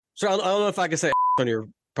So I don't know if I can say on your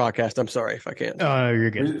podcast. I'm sorry if I can't. Oh,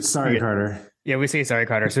 you're good. Sorry, You're good. Carter. Yeah, we say sorry,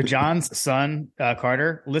 Carter. So John's son,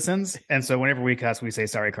 Carter, listens, and so whenever we cuss, we say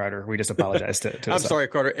sorry, Carter. We just apologize to I'm sorry,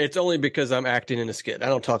 Carter. It's only because I'm acting in a skit. I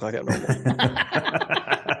don't talk like that normal.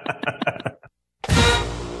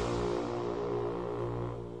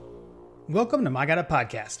 Welcome to My Got a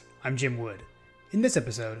Podcast. I'm Jim Wood. In this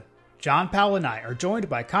episode, John Powell and I are joined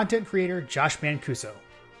by content creator Josh Mancuso.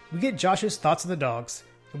 We get Josh's thoughts on the Dogs,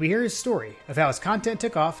 and we hear his story of how his content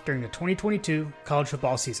took off during the 2022 college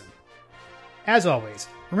football season. As always,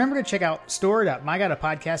 remember to check out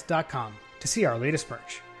store.mygotapodcast.com to see our latest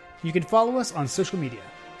merch. You can follow us on social media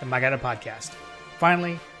at My Got a Podcast.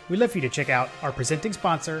 Finally, we'd love for you to check out our presenting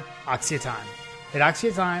sponsor, Oxyatime, at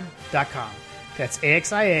oxyatime.com. That's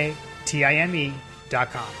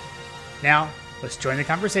AXIATIME.com. Now, let's join the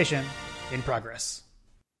conversation in progress.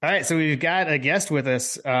 All right, so we've got a guest with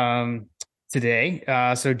us today.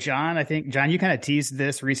 So John, you kind of teased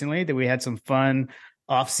this recently that we had some fun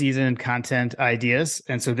off-season content ideas.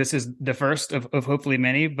 And so this is the first of hopefully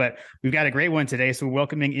many, but we've got a great one today. So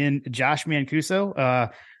welcoming in Josh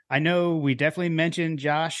Mancuso. I know we definitely mentioned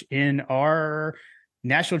Josh in our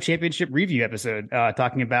national championship review episode,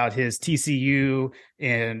 talking about his TCU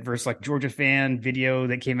and versus like Georgia fan video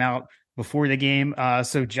that came out before the game.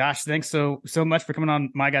 So Josh, thanks so much for coming on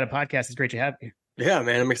My Got a Podcast. It's great to have you. Yeah,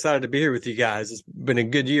 man, I'm excited to be here with you guys. It's been a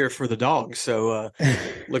good year for the Dogs, so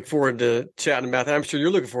look forward to chatting about that. I'm sure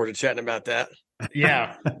you're looking forward to chatting about that.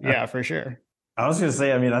 Yeah, for sure. I was going to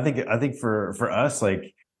say, I mean, I think for us,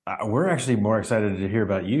 like, we're actually more excited to hear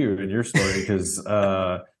about you and your story because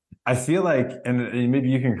I feel like, and maybe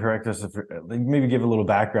you can correct us if maybe give a little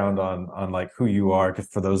background on like who you are. Because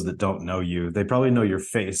for those that don't know you, they probably know your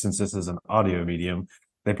face since this is an audio medium.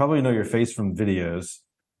 They probably know your face from videos.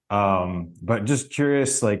 But just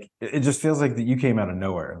curious, like it just feels like that you came out of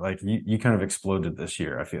nowhere. Like you kind of exploded this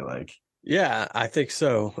year, I feel like. Yeah, I think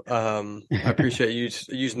so. I appreciate you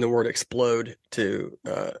using the word explode to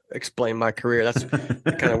explain my career. That's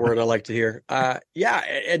the kind of word I like to hear.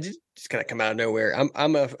 It just kind of come out of nowhere.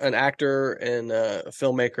 I'm an actor and a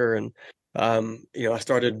filmmaker, and I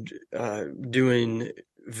started doing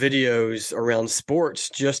videos around sports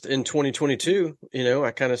just in 2022.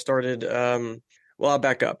 I kind of started. Well, I'll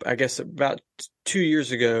back up. I guess about 2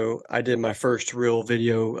 years ago, I did my first real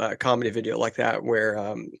video, comedy video like that,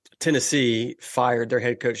 where Tennessee fired their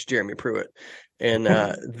head coach, Jeremy Pruitt. And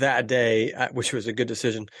that day, which was a good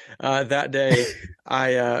decision, that day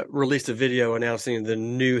I released a video announcing the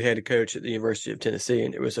new head coach at the University of Tennessee.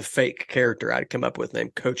 And it was a fake character I'd come up with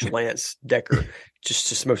named Coach Lance Decker.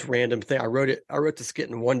 Just the most random thing. I wrote the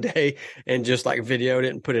skit in one day and just like videoed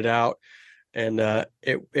it and put it out. And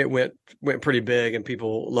it went pretty big and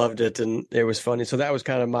people loved it and it was funny. So that was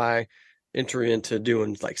kind of my entry into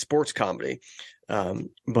doing like sports comedy.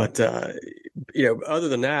 But other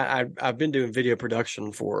than that, I've been doing video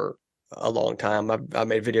production for a long time. I've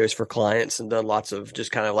made videos for clients and done lots of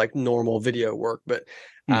just kind of like normal video work. But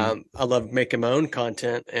I love making my own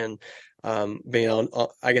content and being on.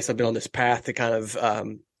 I guess I've been on this path to kind of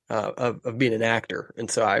being an actor,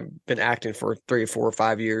 and so I've been acting for 3 or 4 or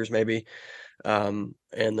 5 years maybe. And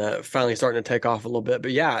finally starting to take off a little bit.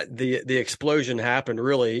 But yeah, the explosion happened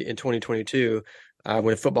really in 2022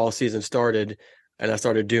 when football season started, and I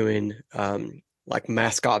started doing like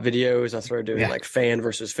mascot videos. I started doing like fan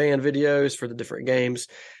versus fan videos for the different games,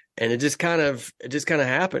 and it just kind of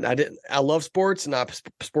happened. I love sports, and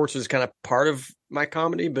sports is kind of part of my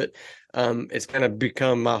comedy, but it's kind of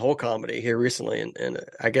become my whole comedy here recently. And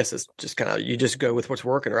I guess it's just kind of, you just go with what's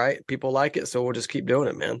working, right? People like it, so we'll just keep doing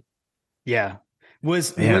it, man. Yeah.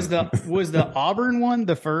 Was the Auburn one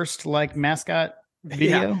the first like mascot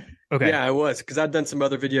video? Yeah. Okay. Yeah, it was, because I'd done some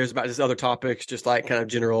other videos about just other topics, just like kind of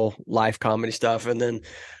general life comedy stuff. And then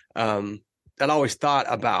I'd always thought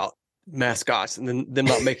about mascots and then them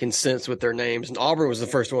not making sense with their names. And Auburn was the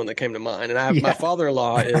first one that came to mind. And my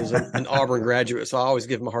father-in-law is an Auburn graduate, so I always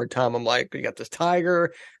give him a hard time. I'm like, you got this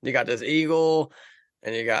tiger, you got this eagle,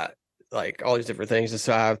 and you got like all these different things. And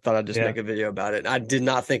so I thought I'd just make a video about it. And I did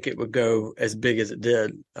not think it would go as big as it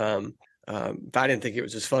did. But I didn't think it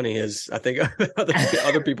was as funny as I think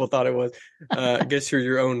other people thought it was. I guess you're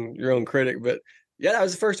your own critic, but yeah, that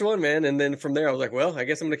was the first one, man. And then from there I was like, well, I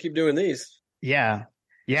guess I'm going to keep doing these. Yeah.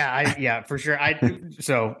 Yeah, for sure.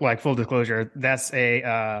 So like full disclosure, that's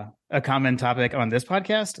a common topic on this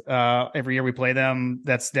podcast. Every year we play them.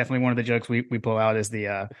 That's definitely one of the jokes we pull out is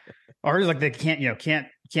or like they can't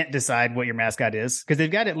decide what your mascot is, because they've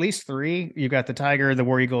got at least 3. You've got the tiger, the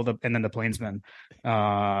war eagle, and then the plainsman.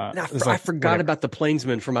 I forgot about the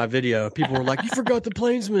plainsman for my video. People were like, "You forgot the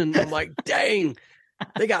plainsman." I'm like, "Dang!"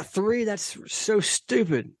 They got 3. That's so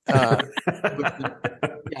stupid. The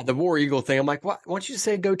War Eagle thing. I'm like, why don't you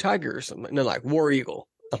say go Tigers? And they're like, War Eagle.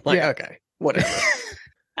 I'm like, okay, whatever.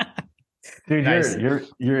 Dude, Nice.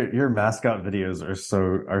 your mascot videos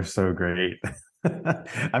are so great.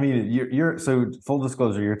 I mean, you're so full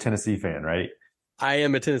disclosure, you're a Tennessee fan, right? I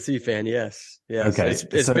am a Tennessee fan. Yes. Okay.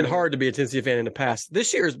 It's been hard to be a Tennessee fan in the past.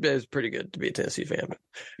 This year is pretty good to be a Tennessee fan.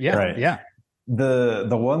 Yeah. Right. Yeah. The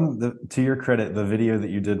one to your credit, the video that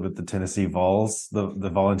you did with the Tennessee Vols,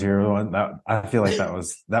 the volunteer one, that I feel like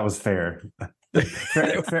that was fair.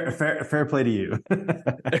 fair play to you.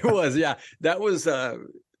 It was, yeah.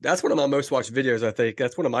 That's one of my most watched videos, I think.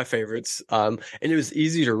 That's one of my favorites. And it was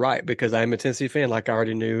easy to write because I'm a Tennessee fan. Like I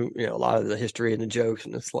already knew, a lot of the history and the jokes.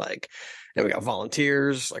 And it's like, and we got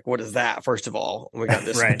volunteers. Like, what is that, first of all? And we got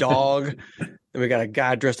this Right. dog. And we got a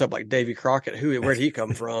guy dressed up like Davy Crockett. Where'd he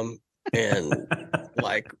come from? And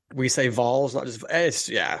like we say Vols, not just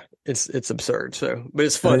it's absurd. So, but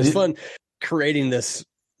it's fun. It's fun creating this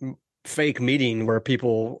fake meeting where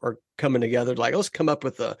people are coming together. Like, let's come up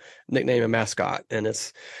with a nickname and mascot, and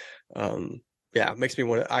it's it makes me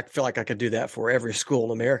want to. I feel like I could do that for every school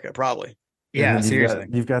in America, probably. Yeah. And Seriously.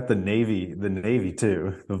 you've got the Navy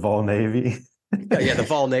too, the Vol Navy. The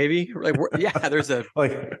Vol Navy. Like, there's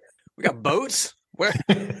Like we got boats. Where?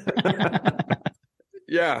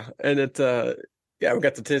 Yeah, and we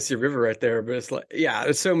got the Tennessee River right there, but it's like,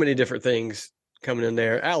 there's so many different things coming in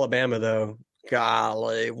there. Alabama, though,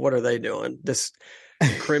 golly, what are they doing?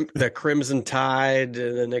 The Crimson Tide,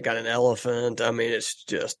 and then they got an elephant. I mean, it's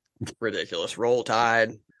just ridiculous. Roll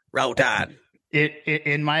Tide.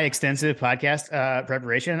 In my extensive podcast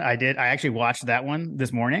preparation, I actually watched that one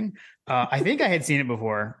this morning. I think I had seen it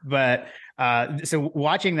before, but so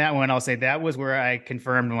watching that one, I'll say that was where I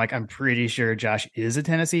confirmed, like, I'm pretty sure Josh is a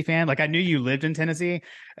Tennessee fan. Like, I knew you lived in Tennessee,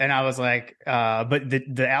 and I was like, but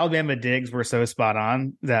the Alabama digs were so spot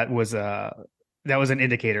on. That was an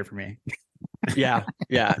indicator for me. Yeah.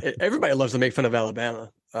 Everybody loves to make fun of Alabama.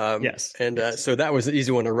 Yes. And so that was an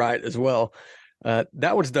easy one to write as well.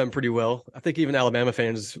 That one's done pretty well. I think even Alabama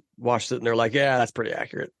fans watched it and they're like, yeah, that's pretty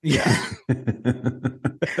accurate. Yeah.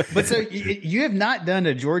 But so you have not done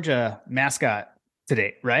a Georgia mascot to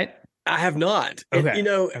date, right? I have not. Okay. And,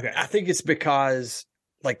 Okay. I think it's because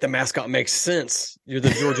like the mascot makes sense. You're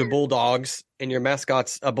the Georgia Bulldogs and your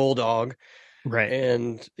mascot's a bulldog. Right.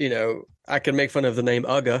 And, I can make fun of the name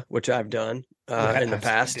Uga, which I've done in the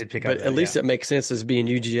past, but at least it makes sense as being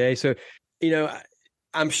UGA. So,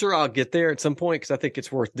 I'm sure I'll get there at some point because I think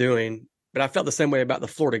it's worth doing. But I felt the same way about the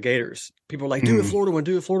Florida Gators. People are like, do a Florida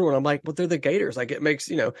one. I'm like, well, they're the Gators. Like, it makes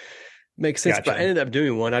sense. Gotcha. But I ended up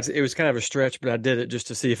doing one. It was kind of a stretch, but I did it just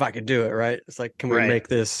to see if I could do it. Right? It's like, can we make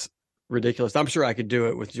this ridiculous? I'm sure I could do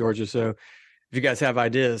it with Georgia. So if you guys have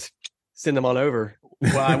ideas, send them on over.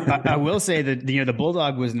 Well, I will say that the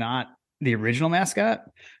Bulldog was not the original mascot.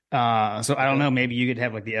 So I don't know. Maybe you could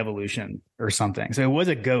have like the evolution or something. So it was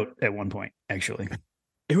a goat at one point, actually.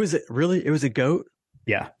 It was a goat.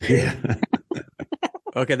 Yeah.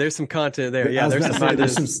 Okay, there's some content there. Yeah,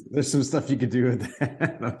 there's some stuff you could do with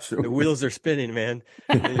that. I'm sure. The wheels are spinning, man.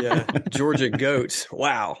 The Georgia goats.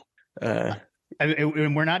 Wow.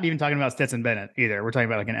 And we're not even talking about Stetson Bennett either. We're talking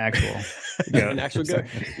about like an actual goat. An actual goat.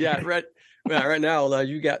 Yeah, right. Well, right now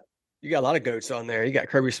you got a lot of goats on there. You got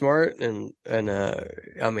Kirby Smart and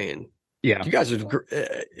I mean, yeah, you guys are.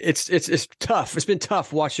 It's tough. It's been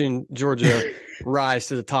tough watching Georgia rise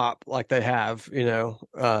to the top like they have. Yeah.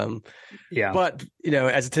 But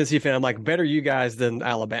as a Tennessee fan, I'm like, better you guys than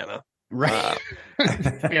Alabama. Right.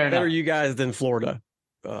 Better you guys than Florida.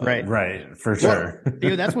 Right, for sure.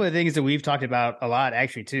 That's one of the things that we've talked about a lot,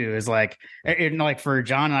 actually, too, is like for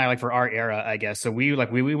John and I, like for our era, I guess. So we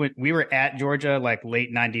were at Georgia like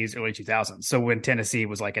late 90s, early 2000s. So when Tennessee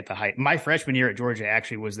was like at the height, my freshman year at Georgia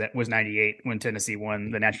actually was 98 when Tennessee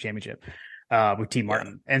won the national championship with T.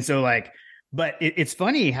 Martin. Yeah. And so but it's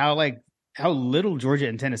funny how little Georgia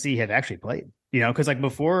and Tennessee have actually played, because like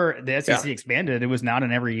before the SEC expanded, it was not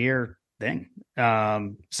an every year thing.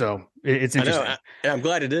 So it's interesting. I know. I'm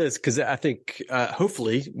glad it is, because I think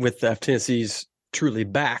hopefully with Tennessee's truly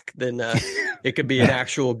back, then it could be an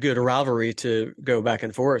actual good rivalry to go back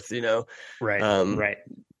and forth. Right. Right.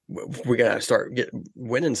 We gotta start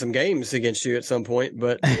winning some games against you at some point,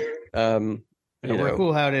 but we're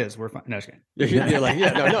cool how it is. We're fine. No, it's good. You're like,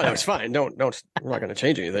 no, it's fine. Don't. We're not going to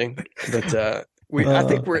change anything. But I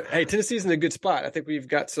think Tennessee's in a good spot. I think we've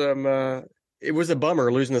got some. It was a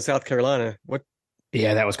bummer losing to South Carolina. What?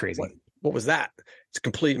 Yeah, that was crazy. What was that? It's a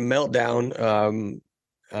complete meltdown.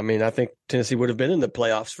 I mean, I think Tennessee would have been in the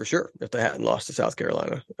playoffs for sure if they hadn't lost to South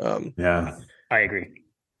Carolina. Yeah, I agree.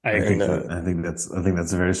 I agree. I think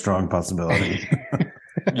that's a very strong possibility.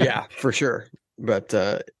 Yeah, for sure. But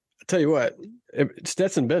I tell you what,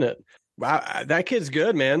 Stetson Bennett, wow, that kid's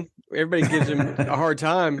good, man. Everybody gives him a hard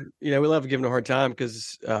time. We love giving him a hard time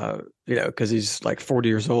because he's like 40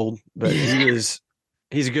 years old, but he's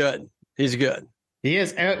good. He's good. He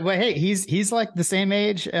is. Well, hey, he's like the same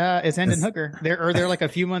age as Hendon Hooker. They're like a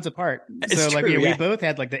few months apart. So like we both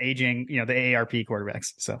had like the aging, the AARP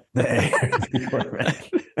quarterbacks. So the AARP quarterback.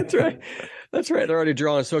 That's right. That's right. They're already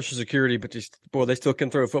drawing Social Security, but they still can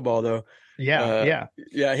throw football though. Yeah.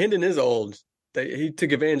 Hendon is old. He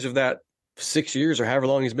took advantage of that 6 years or however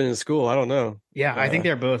long he's been in school. I don't know. Yeah, I think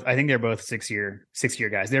they're both 6-year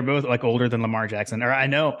guys. They're both like older than Lamar Jackson. Or I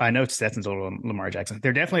know Stetson's older than Lamar Jackson.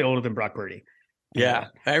 They're definitely older than Brock Purdy. Yeah,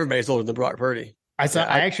 everybody's older than Brock Purdy. I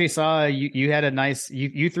actually saw you had a nice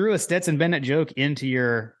you threw a Stetson Bennett joke into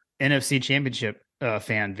your NFC Championship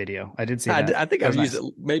fan video. I did see that. I think I've used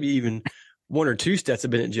maybe even one or two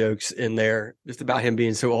Stetson Bennett jokes in there just about him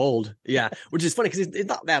being so old. Yeah, which is funny because he's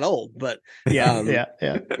not that old, but yeah.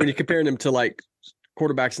 When you're comparing him to like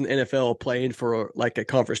quarterbacks in the NFL playing for like a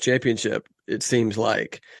conference championship, it seems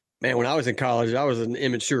like, man, when I was in college, I was an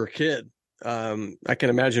immature kid. I can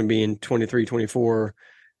imagine being 23, 24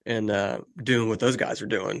 and doing what those guys are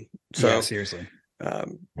doing. So yeah, seriously.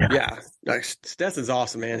 Like Stetson's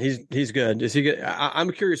awesome, man. He's good. Is he good?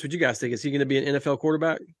 I'm curious what you guys think. Is he going to be an NFL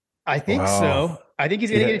quarterback? I think so. I think he's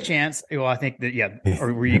going to get a chance. Well, I think that,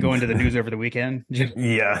 Or were you going to the news over the weekend?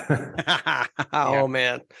 Yeah. Oh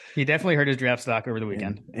man. He definitely hurt his draft stock over the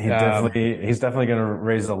weekend. He's definitely going to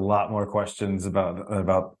raise a lot more questions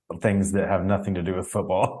about things that have nothing to do with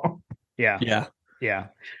football. Yeah.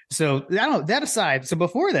 So that aside, so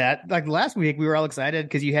before that, like last week, we were all excited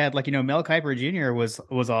because you had Mel Kiper Jr. was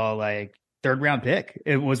all like 3rd round pick.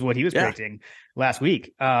 It was what he was predicting last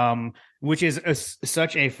week, which is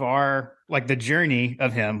such a far, like the journey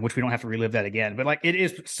of him, which we don't have to relive that again. But like it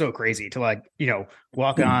is so crazy to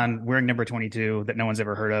walk on wearing number 22 that no one's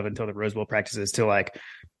ever heard of until the Rose Bowl practices to like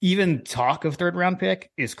even talk of 3rd round pick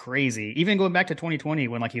is crazy. Even going back to 2020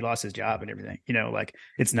 when like he lost his job and everything, like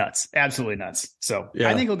it's nuts, absolutely nuts. So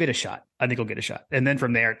I think he'll get a shot. And then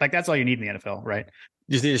from there, like that's all you need in the NFL, right?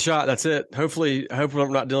 You just need a shot. That's it. Hopefully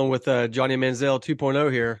I'm not dealing with Johnny Manziel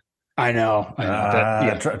 2.0 here. I know.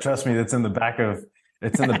 Trust me, that's in the back of.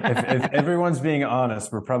 It's in the. if everyone's being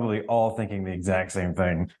honest, we're probably all thinking the exact same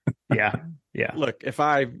thing. Yeah. Look, if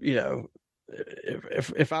I every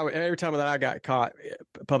time that I got caught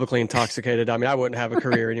publicly intoxicated, I mean, I wouldn't have a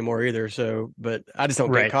career anymore either. So, but I just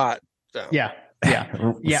don't get caught. So. Yeah.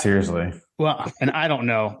 Seriously. Well, and I don't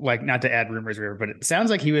know, like not to add rumors here, but it sounds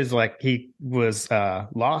like he was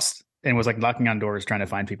lost and was like knocking on doors trying to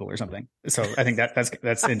find people or something. So I think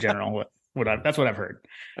that's in general that's what I've heard.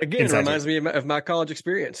 Again, it reminds me of my college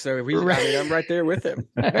experience. So I'm right there with him.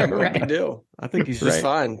 Right. Big deal. I think he's just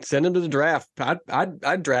fine. Send him to the draft.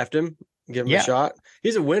 I'd draft him, give him a shot.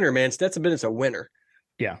 He's a winner, man. Stetson Bennett's a winner.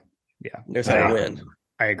 Yeah. Knows how to win.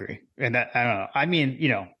 I agree. And that, I don't know. I mean,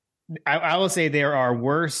 I will say there are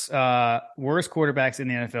worse quarterbacks in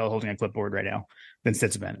the NFL holding a clipboard right now than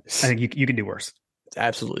Stetson Bennett. I think you can do worse. It's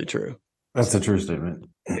absolutely true. That's a true statement.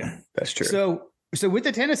 Yeah, that's true. So with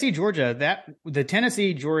the Tennessee Georgia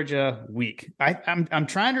week, I'm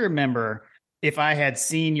trying to remember if I had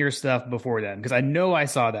seen your stuff before then, because I know I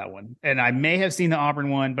saw that one, and I may have seen the Auburn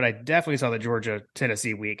one, but I definitely saw the Georgia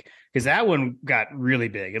Tennessee week because that one got really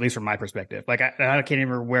big, at least from my perspective. Like I can't even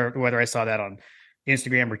remember whether I saw that on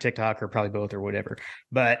Instagram or TikTok or probably both or whatever.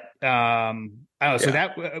 But I don't know.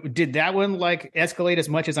 So did that one like escalate as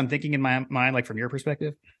much as I'm thinking in my mind, like from your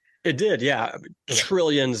perspective? It did. Yeah.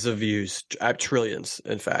 Trillions of views, trillions.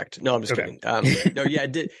 In fact, no, I'm just kidding. No, yeah,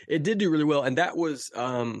 it did do really well. And that was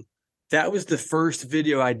the first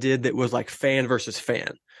video I did that was like fan versus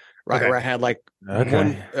fan, right? Okay. Where I had like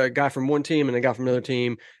a guy from one team and a guy from another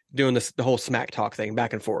team doing the whole smack talk thing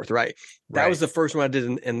back and forth. Right. That was the first one I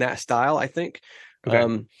did in that style, I think.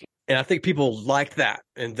 Okay. And I think people liked that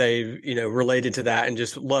and they, related to that and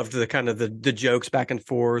just loved the kind of the jokes back and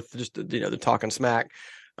forth, just, the talking smack.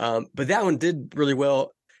 But that one did really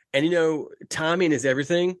well. And, timing is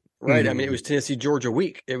everything, right? Mm-hmm. I mean, it was Tennessee, Georgia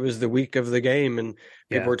week. It was the week of the game and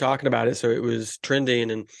people were talking about it. So it was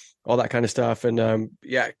trending and all that kind of stuff. And,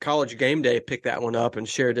 College Game Day picked that one up and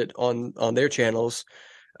shared it on their channels.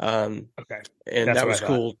 And that was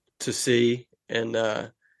cool to see. And,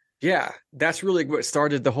 that's really what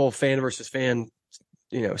started the whole fan versus fan,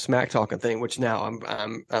 smack talking thing, which now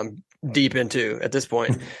I'm deep into at this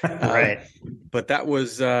point. Right. But that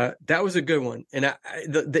was a good one. And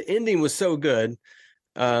the ending was so good.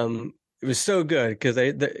 it was so good because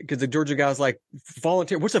the Georgia guy was like,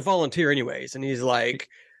 volunteer. What's a volunteer anyways? And he's like,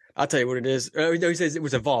 I'll tell you what it is. No, he says it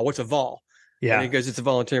was a vol. What's a vol? Yeah. And he goes, it's a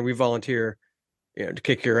volunteer. And we volunteer, to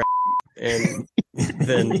kick your ass. And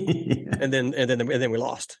then we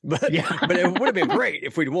lost. But Yeah. but it would have been great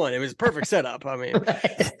if we'd won. It was a perfect setup. I mean,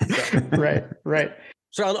 Right.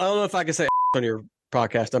 so I don't know if I can say on your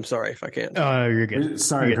podcast. I'm sorry if I can't. Oh, you're good.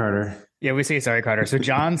 Sorry, You're good. Carter. Yeah, we say sorry, Carter. So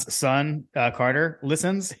John's son, Carter,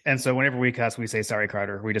 listens, and so whenever we cuss, we say sorry,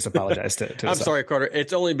 Carter. We just apologize to. I'm sorry, Carter.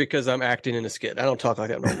 It's only because I'm acting in a skit. I don't talk like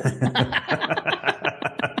that normal.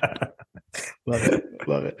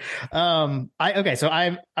 Love it. So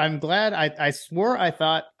I'm glad. I swore I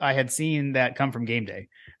thought I had seen that come from Game Day,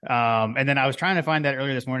 and then I was trying to find that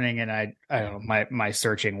earlier this morning, and I don't know, my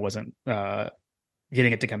searching wasn't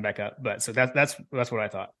getting it to come back up. But so that's what I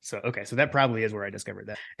thought. So okay, so that probably is where I discovered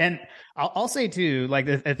that. And I'll say too, like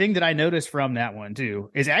the thing that I noticed from that one too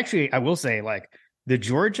is actually, I will say, like the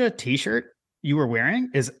Georgia T-shirt you were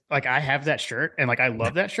wearing is like, I have that shirt and like I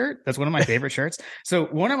love that shirt. That's one of my favorite shirts. So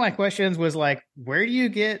one of my questions was like, where do you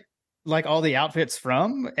get like all the outfits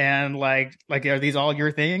from, and like are these all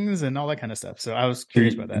your things and all that kind of stuff? So I was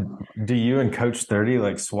curious about that. Do you and Coach 30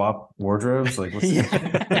 like swap wardrobes? Like, what's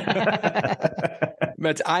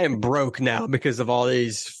But I am broke now because of all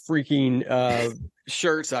these freaking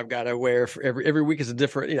shirts I've got to wear for every week is a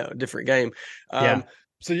different game.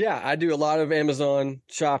 So yeah, I do a lot of Amazon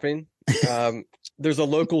shopping. There's a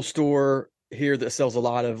local store here that sells a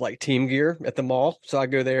lot of like team gear at the mall. So I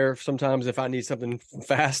go there sometimes if I need something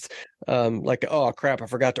fast. Like, oh crap, I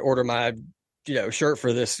forgot to order my, shirt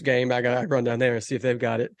for this game. I got to run down there and see if they've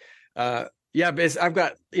got it. But I've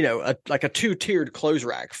got, a 2-tiered clothes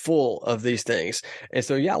rack full of these things. And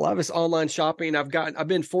so, yeah, a lot of it's online shopping. I've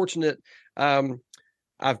been fortunate.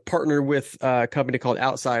 I've partnered with a company called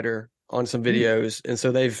Outsider on some videos. And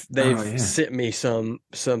so they've sent me some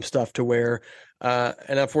stuff to wear.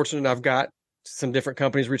 And I'm fortunate I've got some different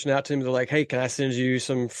companies reaching out to me. They're like, hey, can I send you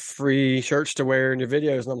some free shirts to wear in your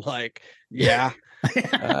videos? And I'm like, yeah,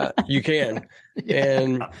 you can. Yeah.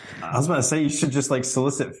 And I was about to say, you should just like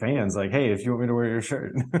solicit fans. Like, hey, if you want me to wear your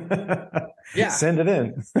shirt, yeah, send it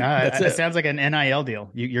in. It sounds like an NIL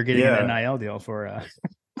deal. You're getting an NIL deal for.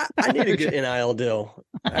 I need a good NIL deal.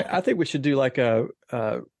 I think we should do like an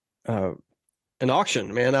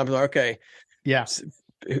auction, man. I'm like, okay, yeah.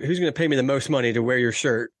 Who's going to pay me the most money to wear your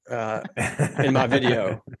shirt in my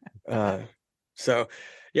video? So,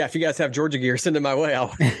 yeah, if you guys have Georgia gear, send it my way.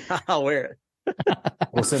 I'll wear it.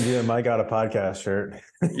 We'll send you a My God a Podcast shirt.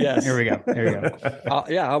 Yes. Here we go.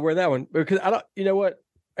 I'll wear that one because I don't. You know what?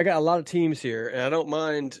 I got a lot of teams here, and I don't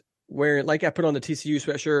mind wearing. Like I put on the TCU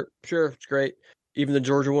sweatshirt. Sure, it's great. Even the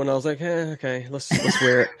Georgia one, I was like, okay, let's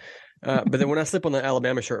wear it. But then when I slip on the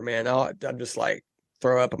Alabama shirt, man, I'm just like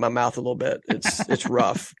throw up in my mouth a little bit. It's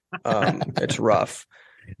rough. It's rough.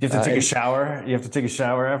 You have to take a shower. You have to take a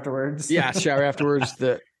shower afterwards. Yeah, shower afterwards.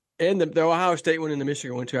 The Ohio State one and the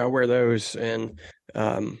Michigan one too. I wear those, and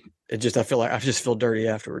I feel like I just feel dirty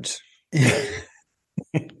afterwards.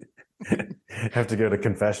 Have to go to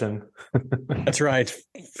confession. That's right.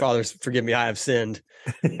 Fathers, forgive me. I have sinned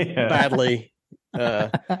badly.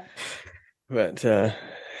 But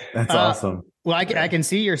that's awesome. Well, I can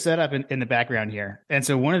see your setup in the background here. And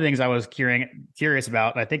so one of the things I was curious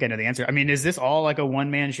about, I think I know the answer. I mean, is this all like a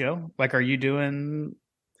one-man show? Like, are you doing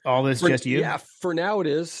all this just you? Yeah, for now it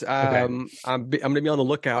is. Okay. I'm going to be on the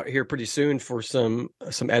lookout here pretty soon for some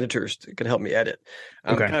editors that can help me edit.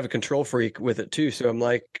 I'm kind of a control freak with it too. So I'm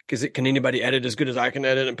like, can anybody edit as good as I can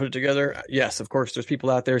edit and put it together? Yes, of course. There's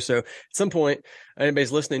people out there. So at some point,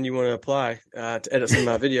 anybody's listening, you want to apply to edit some of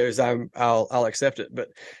my videos, I'll accept it. But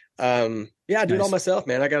I do it all myself,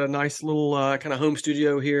 man. I got a nice little kind of home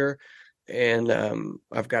studio here, and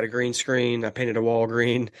I've got a green screen. I painted a wall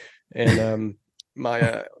green, and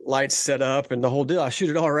my lights set up and the whole deal. I shoot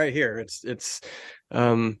it all right here. It's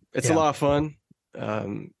a lot of fun.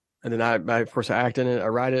 And then I of course I act in it, I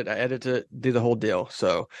write it, I edit it, do the whole deal.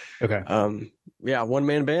 So one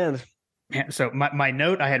man band. So my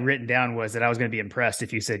note I had written down was that I was going to be impressed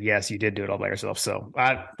if you said yes, you did do it all by yourself. So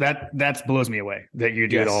that blows me away that you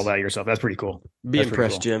do it all by yourself. That's pretty cool. Be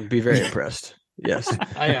impressed, Jim. Be very impressed. Yes,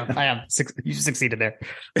 I am. You succeeded there.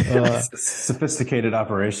 Sophisticated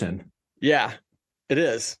operation. Yeah, it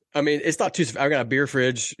is. I mean, it's not too. I've got a beer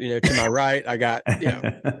fridge, to my right. I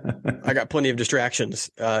got plenty of distractions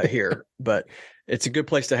here, but it's a good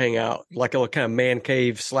place to hang out, like a kind of man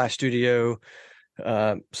cave / studio.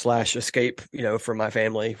 / escape, for my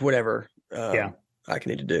family, whatever I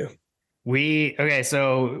can need to do.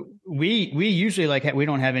 So we usually we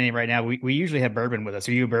don't have any right now. We usually have bourbon with us.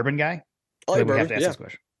 Are you a bourbon guy? Oh, yeah, we have to ask this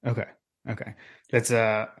question. Okay. Okay. That's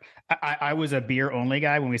I was a beer only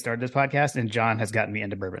guy when we started this podcast, and John has gotten me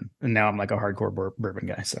into bourbon, and now I'm like a hardcore bourbon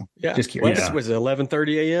guy. So Yeah, just curious. Well, was it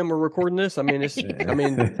 11:30 a.m. We're recording this? I mean,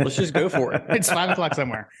 let's just go for it. It's 5 o'clock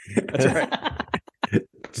somewhere. That's right.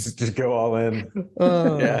 just go all in.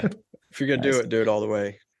 Yeah, if you're gonna do it all the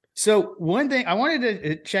way. So one thing I wanted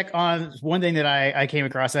to check on, one thing that I came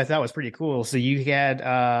across that I thought was pretty cool. So you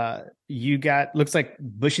looks like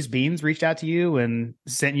Bush's Beans reached out to you and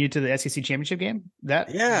sent you to the SEC championship game. That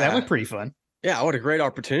looked pretty fun. Yeah, what a great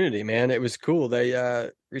opportunity, man. It was cool. They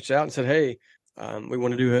reached out and said, hey, we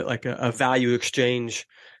want to do a value exchange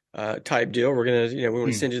type deal. We're gonna, we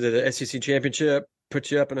want to send you to the SEC championship,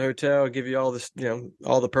 put you up in a hotel, give you all this,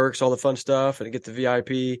 all the perks, all the fun stuff, and get the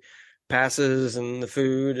VIP passes and the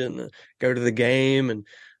food and go to the game. And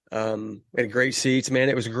we had great seats, man.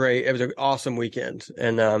 It was great. It was an awesome weekend.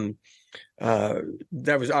 And I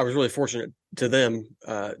was really fortunate to them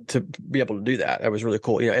to be able to do that. That was really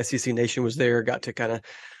cool. SEC Nation was there, got to kind of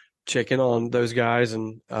check in on those guys,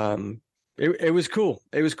 and it was cool.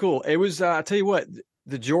 It was cool. It was I tell you what,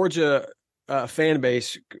 the Georgia fan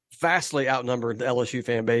base vastly outnumbered the LSU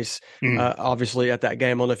fan base. Obviously at that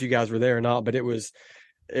game, I don't know if you guys were there or not, but it was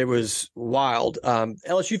wild.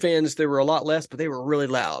 LSU fans, they were a lot less, but they were really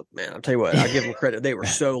loud, man. I'll tell you what, I give them credit. They were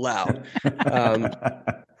so loud.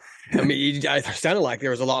 I mean, it sounded like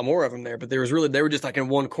there was a lot more of them there, but they were just like in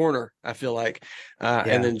one corner, I feel like.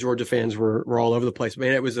 And then Georgia fans were all over the place.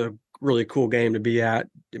 Man, it was a really cool game to be at.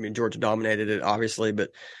 I mean, Georgia dominated it, obviously,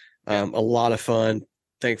 but a lot of fun.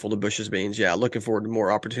 Thankful to Bush's Beans. Yeah, looking forward to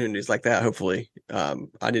more opportunities like that, hopefully.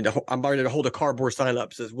 I'm ready to hold a cardboard sign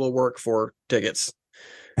up that says, we'll work for tickets.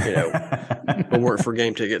 We'll work for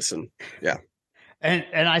game tickets, and yeah. And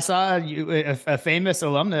I saw you, a famous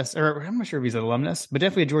alumnus, or I'm not sure if he's an alumnus, but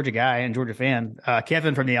definitely a Georgia guy and Georgia fan,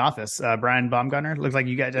 Kevin from The Office, Brian Baumgartner. Looks like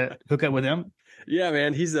you got to hook up with him. Yeah,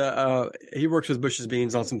 man. He's he works with Bush's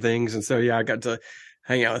Beans on some things, and so yeah, I got to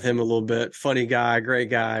hang out with him a little bit. Funny guy,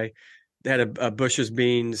 great guy. They had a Bush's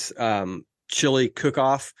Beans chili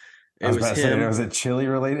cook-off. Was it chili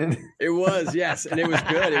related? It was, yes. And it was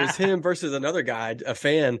good. It was him versus another guy, a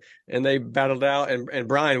fan, and they battled out, and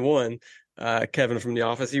Brian won. Kevin from The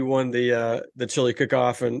Office, he won the chili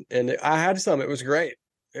cook-off, and I had some. It was great.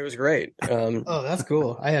 It was great. Oh, that's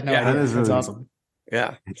cool. I had no idea. That's really awesome.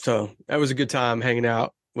 Yeah. So that was a good time hanging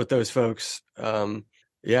out with those folks.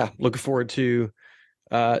 Looking forward to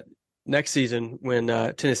next season when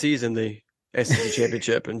Tennessee's in the SEC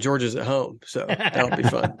championship and Georgia's at home. So that'll be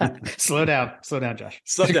fun. Slow down, Josh.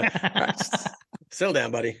 Slow down. Right. Settle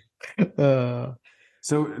down, buddy. So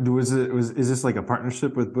is this like a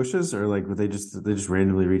partnership with Bush's, or like they just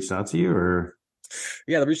randomly reached out to you, or?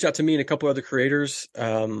 Yeah, they reached out to me and a couple other creators.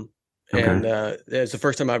 And it's the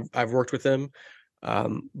first time I've worked with them.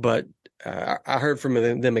 But I heard from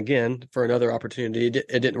them again for another opportunity.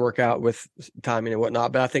 It didn't work out with timing and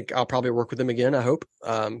whatnot, but I think I'll probably work with them again. I hope.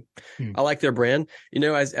 I like their brand.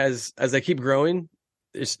 As they keep growing,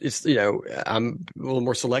 it's I'm a little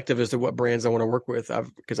more selective as to what brands I want to work with.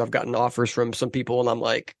 Because I've gotten offers from some people, and I'm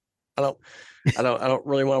like, I don't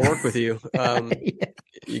really want to work with you.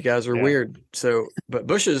 You guys are weird. So, but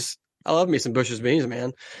Bush's, I love me some Bush's Beans,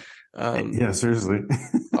 man. Yeah, seriously.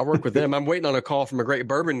 I'll work with them. I'm waiting on a call from a great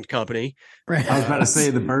bourbon company. Right. I was about to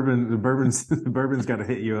say the bourbon's got to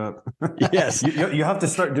hit you up. Yes, you have to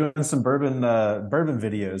start doing some bourbon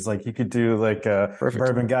videos. Like you could do like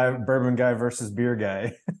bourbon guy versus beer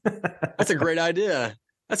guy. That's a great idea.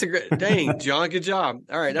 That's a great dang, John. Good job.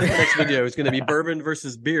 All right, that's the next video. It's going to be bourbon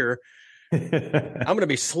versus beer. I'm going to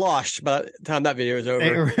be sloshed by the time that video is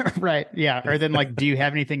over. Right. Yeah. Or then do you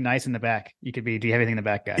have anything nice in the back? You could be, do you have anything in the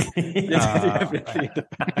back, guy?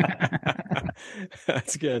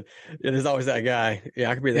 That's good. Yeah, there's always that guy. Yeah,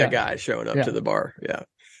 I could be that guy showing up to the bar. Yeah.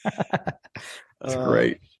 That's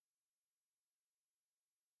great.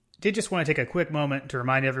 Did just want to take a quick moment to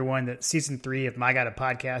remind everyone that season 3 of My Guide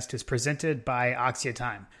Podcast is presented by Oxia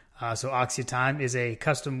Time. So Oxia Time is a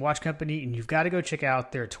custom watch company, and you've got to go check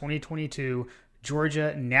out their 2022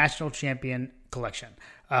 Georgia National Champion collection.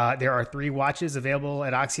 There are 3 watches available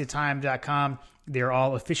at OxiaTime.com. They're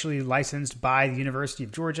all officially licensed by the University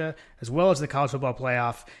of Georgia, as well as the College Football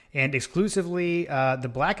Playoff. And exclusively,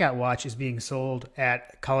 the Blackout watch is being sold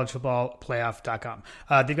at collegefootballplayoff.com.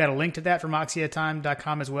 They've got a link to that from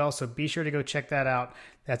OxiaTime.com as well, so be sure to go check that out.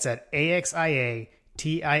 That's at AXIATIME.com.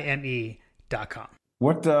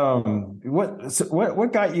 What got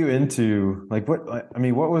you into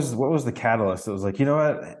what was the catalyst? It was like,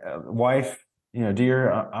 wife,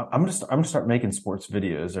 dear, I'm gonna start making sports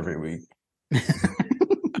videos every week.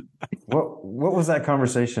 What was that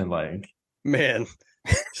conversation like? Man,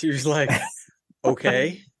 She was like,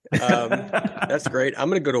 okay, that's great. I'm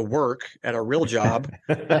going to go to work at a real job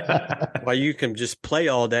while you can just play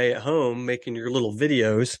all day at home making your little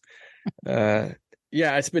videos.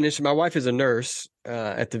 Yeah, it's been interesting. My wife is a nurse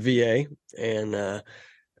at the VA, and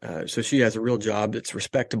so she has a real job that's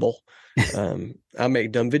respectable. I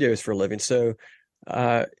make dumb videos for a living. So,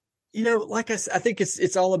 like I said, I think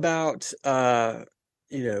it's all about,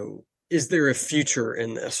 is there a future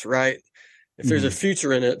in this, right? If there's a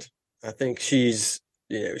future in it, I think she's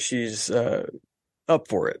up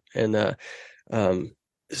for it. And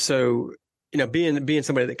so, being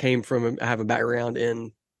somebody that came from, I have a background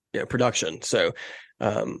in production. So,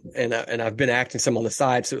 and I've been acting some on the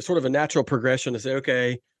side. So it's sort of a natural progression to say,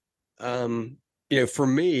 okay, for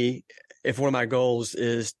me, if one of my goals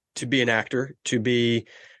is to be an actor, to be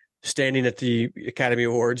standing at the Academy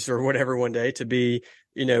Awards or whatever one day, to be,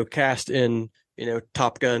 cast in,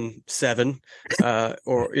 Top Gun 7,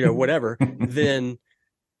 or, whatever, then,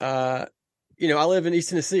 I live in East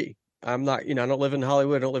Tennessee. I'm not, I don't live in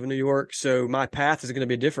Hollywood. I don't live in New York. So my path is going to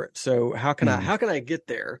be different. So how can I get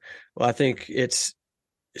there? Well, I think it's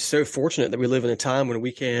so fortunate that we live in a time when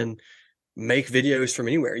we can make videos from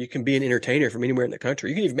anywhere. You can be an entertainer from anywhere in the country.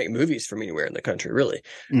 You can even make movies from anywhere in the country, really.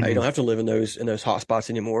 You don't have to live in those hot spots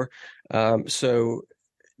anymore. So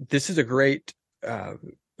this is a great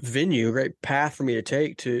venue, a great path for me to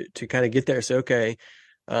take to kind of get there. So, okay,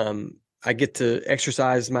 I get to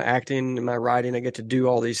exercise my acting and my writing. I get to do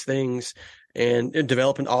all these things and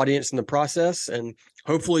develop an audience in the process, and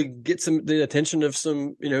hopefully get the attention of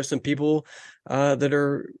some people that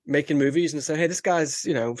are making movies and say, hey, this guy's,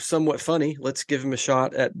 somewhat funny. Let's give him a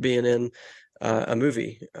shot at being in a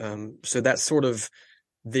movie. So that's sort of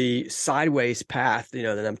the sideways path,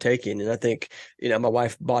 that I'm taking. And I think, my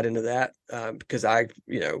wife bought into that because I,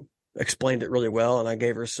 explained it really well, and I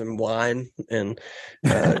gave her some wine, and,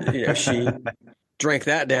 she drank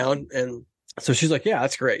that down. And so she's like, yeah,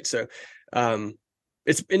 that's great. So,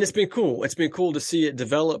 it's been cool. It's been cool to see it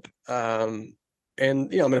develop. And,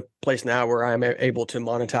 I'm in a place now where I'm able to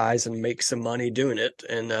monetize and make some money doing it.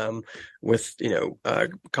 And, with,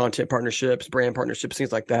 content partnerships, brand partnerships,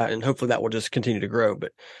 things like that. And hopefully that will just continue to grow.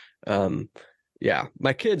 But, yeah,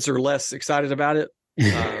 my kids are less excited about it.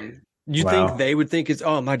 You Wow. think they would think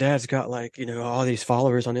my dad's got all these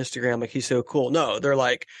followers on Instagram. Like, he's so cool. No, they're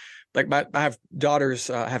like I have daughters,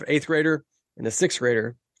 I have an 8th grader and a 6th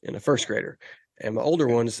grader and a 1st grader. And my older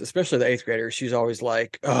ones, especially the 8th grader, she's always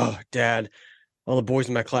like, oh, Dad, all the boys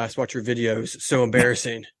in my class watch your videos. It's so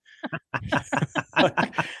embarrassing.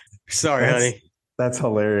 Sorry, honey. That's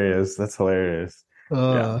hilarious. That's hilarious.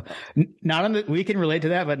 Not on we can relate to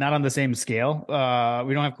that, but not on the same scale.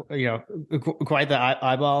 We don't have, quite the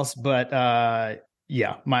eyeballs, but,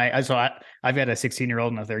 yeah, I've got a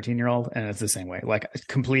 16-year-old and a 13-year-old, and it's the same way, like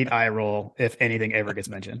complete eye roll if anything ever gets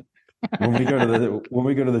mentioned. When we go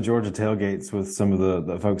to the Georgia tailgates with some of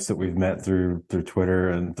the folks that we've met through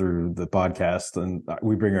Twitter and through the podcast, and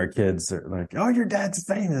we bring our kids, they're like, oh, your dad's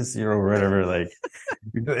famous, or whatever. Like,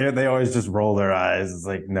 they always just roll their eyes. It's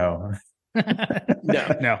like, no.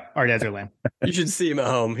 No, our dads are lame. You should see him at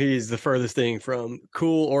home. He's the furthest thing from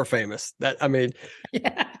cool or famous. It's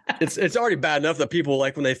already bad enough that people,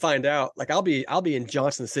 like, when they find out, like, I'll be in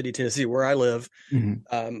Johnson City, Tennessee, where I live.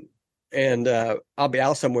 And I'll be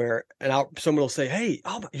out somewhere, and someone will say, hey,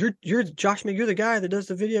 you're Josh, you're the guy that does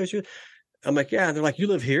the videos. I'm like, yeah. And they're like, you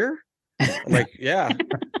live here? I'm like, yeah.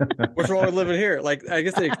 What's wrong with living here? Like, I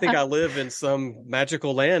guess they think I live in some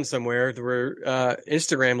magical land somewhere, where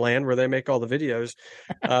Instagram land, where they make all the videos.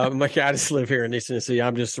 I'm like, yeah, I just live here in East Tennessee.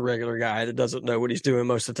 I'm just a regular guy that doesn't know what he's doing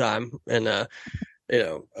most of the time. And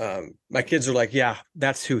my kids are like, yeah,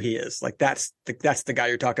 that's who he is. Like, that's the guy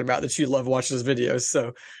you're talking about, that you love watching his videos.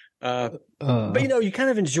 So, but you kind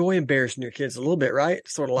of enjoy embarrassing your kids a little bit, right?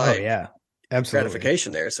 Sort of like, oh yeah, absolutely,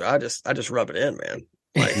 gratification there. So I just rub it in, man.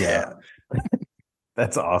 Like, yeah.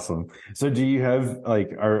 That's awesome. So do you have,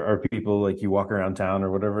 like, are people, like, you walk around town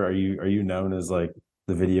or whatever, are you known as, like,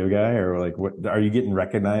 the video guy, or, like, what are you getting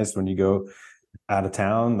recognized when you go out of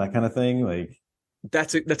town, that kind of thing? Like,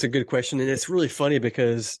 that's a good question. And it's really funny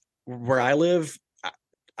because where I live,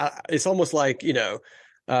 it's almost like, it's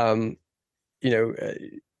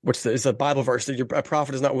a Bible verse that a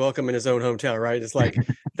prophet is not welcome in his own hometown, right? It's like,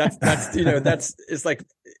 it's like,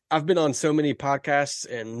 I've been on so many podcasts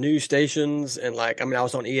and news stations, and, like, I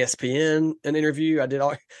was on ESPN, an interview I did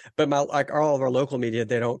but all of our local media,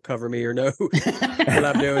 they don't cover me or know what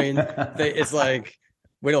I'm doing. It's like,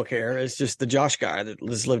 we don't care. It's just the Josh guy that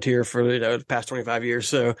has lived here for, the past 25 years.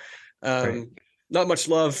 So, not much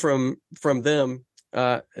love from them.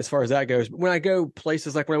 as far as that goes. But when I go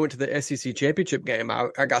places like when I went to the SEC championship game,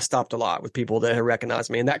 I got stopped a lot with people that had recognized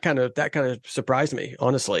me, and that kind of surprised me,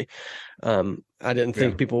 honestly. I didn't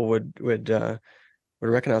think people would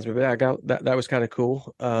recognize me, but I got that was kind of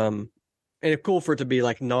cool. And it's cool for it to be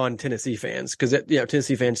like non-Tennessee fans, because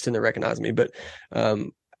Tennessee fans tend to recognize me, but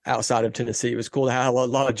outside of Tennessee, it was cool to have a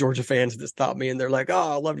lot of Georgia fans that stopped me and they're like,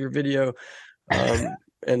 "Oh, I love your video," so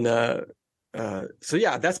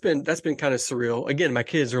yeah, that's been kind of surreal. Again, my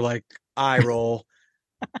kids are like, eye roll,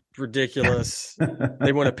 ridiculous.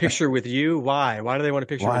 They want a picture with you. Why do they want a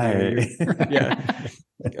picture with you? Yeah.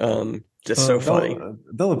 Just so funny.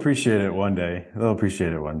 They'll appreciate it one day.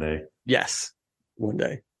 Yes. One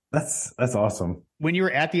day. That's awesome. When you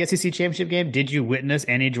were at the SEC championship game, did you witness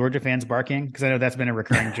any Georgia fans barking? Because I know that's been a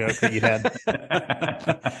recurring joke that you've had.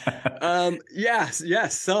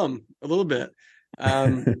 Yes, some, a little bit.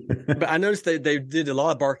 But I noticed they did a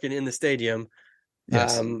lot of barking in the stadium.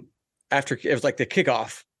 Yes. After it was like the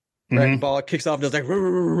kickoff, right? Mm-hmm. The ball kicks off, and it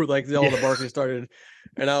was like all the barking started,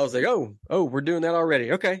 and I was like, oh, we're doing that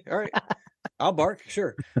already. Okay, all right, I'll bark,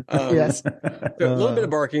 sure. Yes, so a little bit of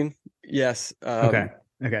barking, yes. Okay,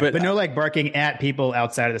 but no like barking at people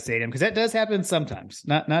outside of the stadium, because that does happen sometimes.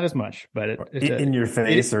 Not as much, but in your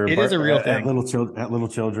face, or it is a real thing. At little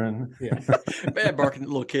children. Yeah, man, barking at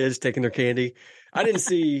little kids taking their candy. I didn't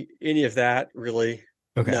see any of that really.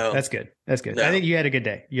 Okay, no. That's good. No. I think you had a good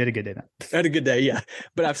day. I had a good day, yeah.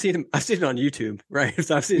 But I've seen it on YouTube, right?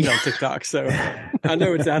 So I've seen it on TikTok, so I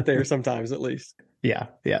know it's out there sometimes, at least. Yeah.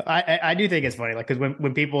 I do think it's funny, like, because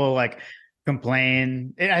when people like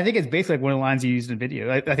complain, and I think it's basically like one of the lines you used in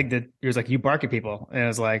video. I think that it was like, you bark at people, and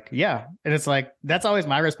it's like, yeah, and it's like, that's always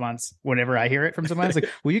my response whenever I hear it from someone. It's like,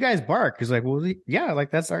 well, you guys bark. It's like, well, yeah,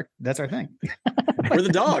 like that's our thing. We're the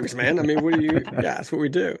dogs, man. I mean, that's what we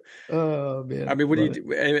do. Oh man. I mean, what do you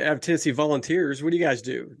do? I have Tennessee Volunteers. What do you guys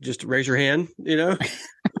do? Just raise your hand,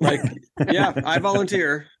 like, yeah, I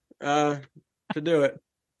volunteer to do it.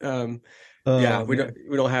 Yeah, we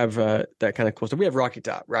don't have that kind of cool stuff. We have Rocky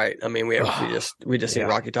Top, right? I mean, we just sing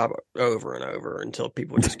Rocky Top over and over until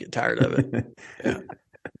people just get tired of it. Yeah.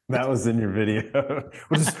 That was in your video.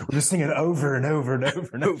 We're just singing over and over and over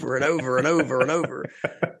and over and over and over and over.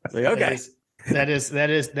 Like, okay. That is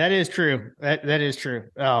true. That is true.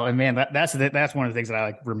 Oh, and man, that's one of the things that I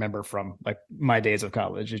like remember from like my days of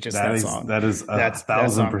college. It's just that song. That's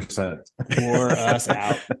 1,000%.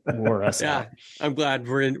 Wore us out. I'm glad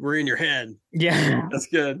we're in your head. Yeah, that's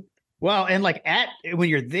good. Well, and like when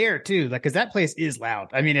you're there too, like, because that place is loud.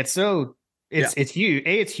 I mean, it's huge.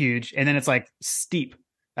 It's huge, and then it's like steep.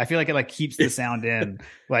 I feel like it like keeps the sound in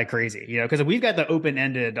like crazy, because we've got the open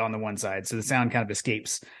ended on the one side, so the sound kind of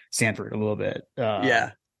escapes Sanford a little bit.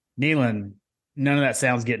 Neyland, none of that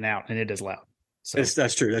sound's getting out, and it is loud. So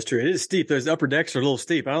that's true. It is steep. Those upper decks are a little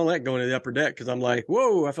steep. I don't like going to the upper deck because I'm like,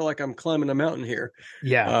 whoa, I feel like I'm climbing a mountain here.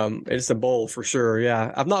 Yeah, it's a bowl for sure.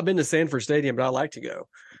 Yeah, I've not been to Sanford Stadium, but I like to go.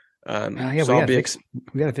 So we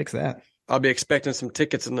got to fix that. I'll be expecting some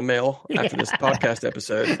tickets in the mail after this podcast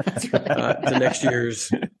episode to next year's.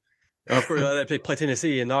 Of course, they play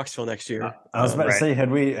Tennessee in Knoxville next year. I was about to say, had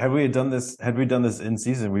we done this in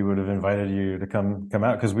season, we would have invited you to come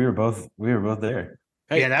out, because we were both there.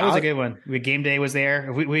 Hey, that was a good one. Game day was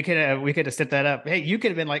there. We could have set that up. Hey, you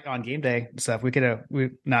could have been like on game day stuff. We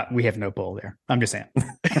have no poll there. I'm just saying.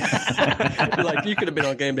 Like, you could have been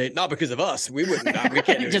on game day, not because of us. We wouldn't. We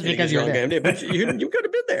can't do just because you're on game day, but you could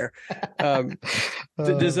have been there.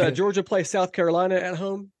 Does Georgia play South Carolina at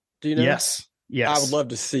home? Do you know? Yes. I would love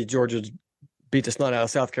to see Georgia beat the snot out of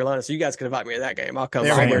South Carolina. So you guys can invite me to that game. I'll come.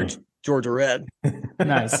 I'll wear Georgia red.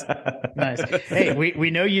 Nice. Hey,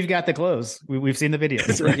 we know you've got the clothes. We've seen the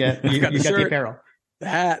videos. Right. You got the apparel. The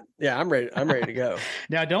hat. Yeah, I'm ready. I'm ready to go.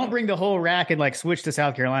 Now, don't bring the whole rack and like switch to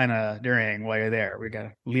South Carolina while you're there. We got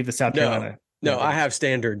to leave the South Carolina. No, I have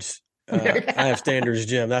standards. I have standards,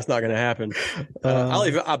 Jim. That's not going to happen. I'll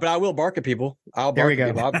even, but I will bark at people. I'll bark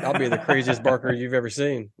at people. I'll be the craziest barker you've ever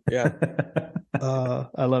seen. Yeah.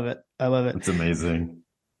 I love it. It's amazing.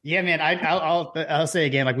 Yeah, man. I'll say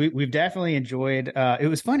again, like we've definitely enjoyed. It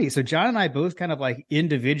was funny. So John and I both kind of like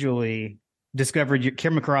individually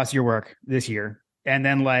came across your work this year, and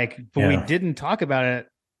then but we didn't talk about it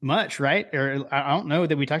much, right? Or I don't know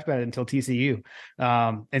that we talked about it until TCU.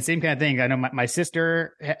 And same kind of thing. I know my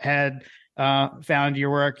sister had found your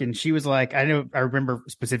work, and she was like, I remember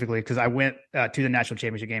specifically because I went to the national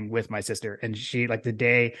championship game with my sister, and she the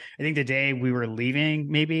day we were leaving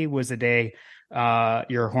maybe was the day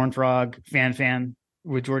your Horned Frog fan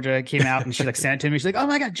with Georgia came out, and she sent it to me. She's like, oh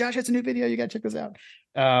my God, Josh has a new video. You got to check this out.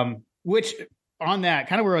 Which on that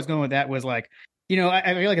kind of where I was going with that was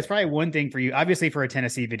I feel like it's probably one thing for you, obviously for a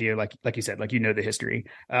Tennessee video, like you said, like, the history.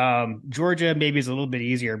 Georgia maybe is a little bit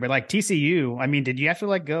easier, but like TCU, I mean, did you have to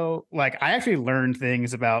like go, like, I actually learned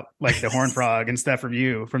things about like the Horned Frog and stuff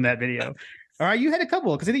from that video. All right, you had a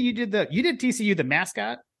couple, because I think you did TCU, the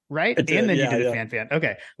mascot, right? And then you did a fan.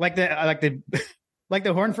 Okay. Like the like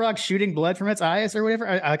the Horned Frog shooting blood from its eyes or whatever.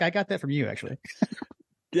 I got that from you, actually.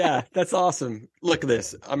 Yeah, that's awesome. Look at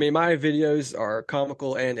this. I mean, my videos are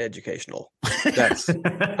comical and educational.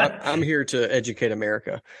 I'm here to educate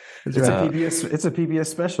America. It's a PBS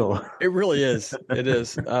special. It really is. It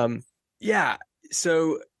is. Yeah.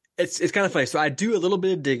 So it's kind of funny. So I do a little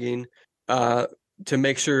bit of digging to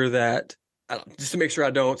make sure that just to make sure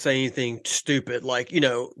I don't say anything stupid, like,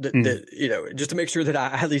 just to make sure that I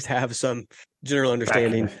at least have some general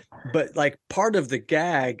understanding. But like part of the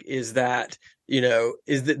gag is that,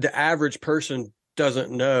 is that the average person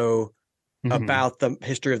doesn't know about the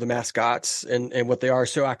history of the mascots and what they are.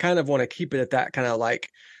 So I kind of want to keep it at that kind of like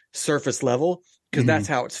surface level, because that's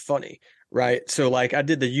how it's funny. Right. So like I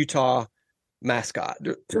did the Utah mascot.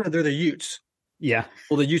 They're the Utes. Yeah.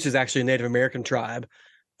 Well, the Utes is actually a Native American tribe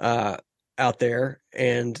out there,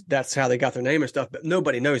 and that's how they got their name and stuff. But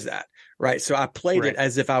nobody knows that. Right. So I played it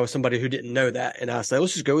as if I was somebody who didn't know that. And I said,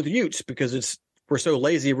 let's just go with the Utes, because we're so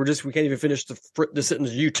lazy. We can't even finish the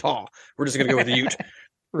sentence Utah. We're just going to go with the Ute.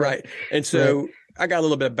 Right. And so I got a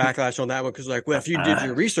little bit of backlash on that one, because like, well, if you did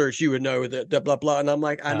your research, you would know that blah, blah. And I'm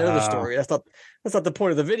like, I know the story. That's not the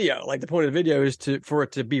point of the video. Like the point of the video is for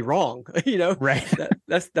it to be wrong, Right.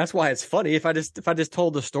 That's why it's funny. If I just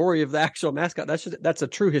told the story of the actual mascot, that's a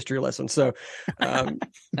true history lesson. So,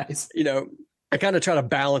 nice. I kind of try to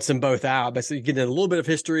balance them both out. But so you get in a little bit of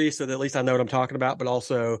history so that at least I know what I'm talking about, but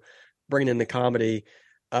also bringing in the comedy,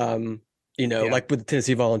 like with the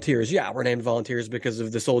Tennessee Volunteers. Yeah, we're named Volunteers because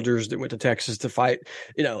of the soldiers that went to Texas to fight.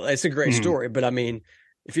 It's a great story. But I mean,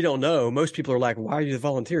 if you don't know, most people are like, why are you the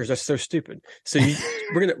Volunteers? That's so stupid. So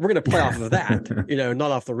we're gonna play off of that,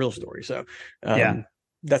 not off the real story. So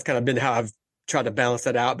that's kind of been how I've tried to balance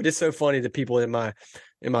that out. But it's so funny that people in my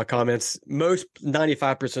comments,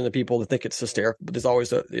 95% of the people that think it's hysterical, but there's always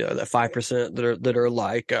that 5% that are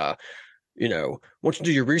like, why don't you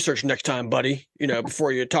do your research next time, buddy?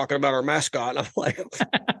 Before you're talking about our mascot. And I'm like,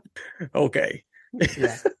 okay.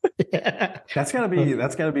 Yeah. That's gotta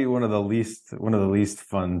be one of the least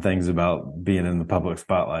fun things about being in the public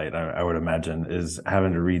spotlight, I would imagine, is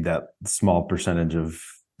having to read that small percentage of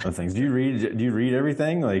things. Do you read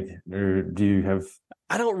everything? Like, or do you have?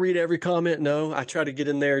 I don't read every comment. No, I try to get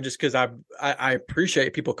in there just because I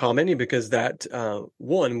appreciate people commenting, because that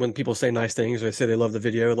one, when people say nice things or they say they love the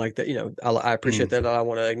video, like that, I appreciate that. I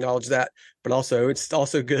want to acknowledge that, but also it's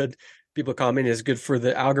also good. People commenting is good for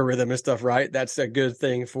the algorithm and stuff, right? That's a good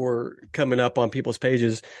thing for coming up on people's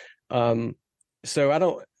pages. So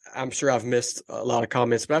I'm sure I've missed a lot of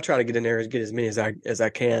comments, but I try to get in there and get as many as I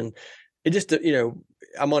can. It just,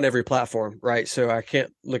 I'm on every platform, right? So I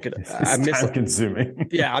can't look at it. I miss time consuming.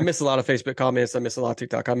 Yeah, I miss a lot of Facebook comments. I miss a lot of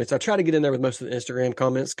TikTok comments. I try to get in there with most of the Instagram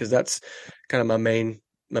comments, because that's kind of my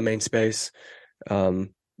main space.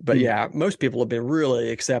 But yeah, most people have been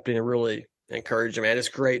really accepting and really encouraging, man. It's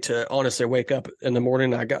great to honestly wake up in the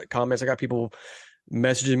morning. I got comments. I got people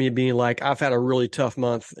messaging me being like, I've had a really tough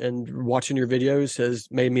month, and watching your videos has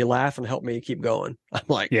made me laugh and helped me keep going. I'm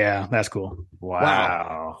like, yeah, that's cool.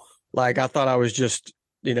 Wow. Like I thought I was just,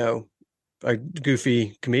 a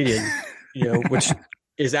goofy comedian, which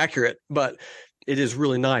is accurate, but it is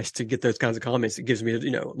really nice to get those kinds of comments. It gives me, a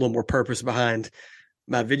little more purpose behind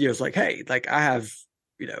my videos. Like, hey, like I have,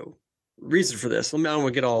 reason for this. I don't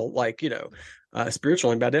want to get all like,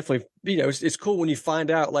 spiritual, but I definitely, it's cool when you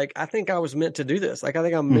find out, like, I think I was meant to do this. Like, I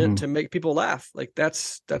think I'm meant to make people laugh. Like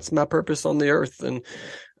that's my purpose on the earth. And,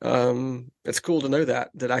 it's cool to know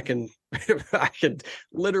that I can, I could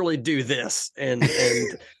literally do this and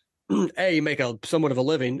A, make somewhat of a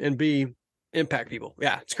living, and B, impact people.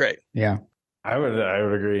 Yeah, it's great. Yeah. I would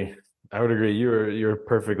agree. You're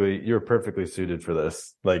perfectly suited for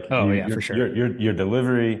this. Like, for sure. Your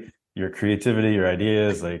delivery, your creativity, your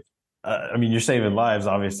ideas, like, you're saving lives,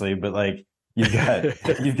 obviously, but like you've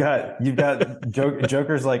got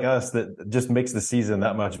jokers like us that just makes the season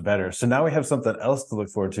that much better. So now we have something else to look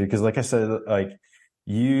forward to. Cause like I said, like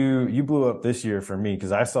you blew up this year for me,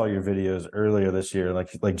 because I saw your videos earlier this year.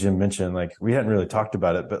 Like Jim mentioned, like we hadn't really talked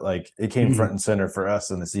about it, but like it came front and center for us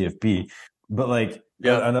in the CFP. But like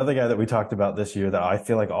another guy that we talked about this year that I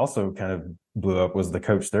feel like also kind of blew up was the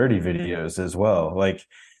Coach 30 videos as well. Like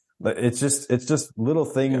it's just little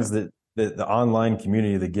things that the online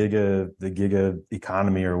community, the giga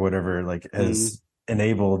economy or whatever, like has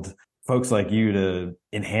enabled folks like you to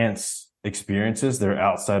enhance experiences, they're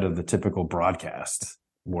outside of the typical broadcast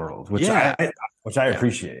world, which Yeah. I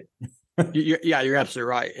appreciate. You're absolutely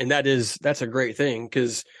right, and that's a great thing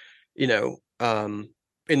because, in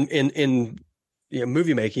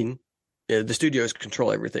movie making, the studios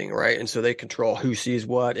control everything, right? And so they control who sees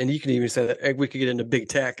what, and you can even say that we could get into big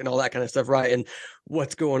tech and all that kind of stuff, right? And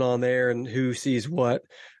what's going on there and who sees what.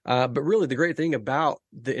 But really, the great thing about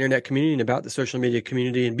the internet community and about the social media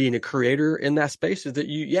community and being a creator in that space is that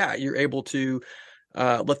you're able to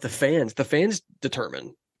let the fans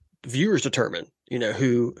determine, viewers determine,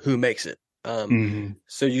 who makes it.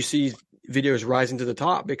 So you see videos rising to the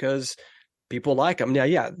top because people like them. Now,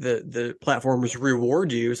 the platforms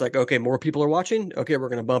reward you. It's like, okay, more people are watching. Okay, we're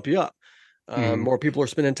going to bump you up. More people are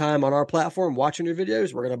spending time on our platform watching your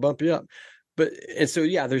videos. We're going to bump you up. So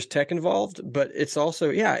there's tech involved, but it's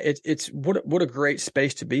also, it's what a great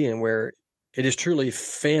space to be in, where it is truly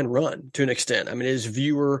fan run to an extent. I mean, it is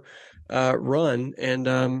viewer run.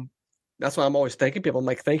 And that's why I'm always thanking people. I'm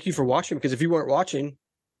like, thank you for watching, because if you weren't watching,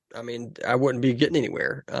 I mean, I wouldn't be getting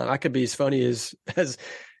anywhere. I could be as funny as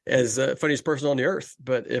funniest person on the earth,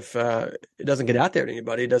 but if it doesn't get out there to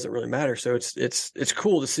anybody, it doesn't really matter. So it's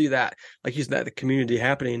cool to see that, like you said, the community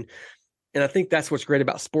happening. And I think that's what's great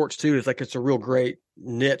about sports too, is like it's a real great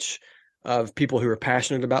niche of people who are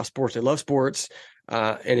passionate about sports. They love sports,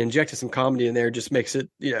 and injecting some comedy in there just makes it,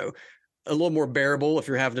 a little more bearable if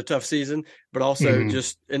you're having a tough season, but also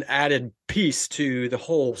just an added piece to the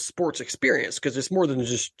whole sports experience, because it's more than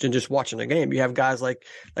just watching a game. You have guys like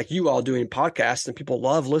you all doing podcasts, and people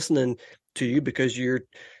love listening to you because you're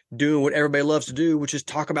doing what everybody loves to do, which is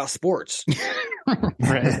talk about sports.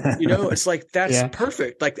 Right. It's like, that's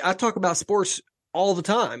perfect. Like, I talk about sports all the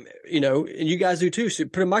time, and you guys do too. So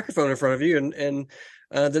put a microphone in front of you, and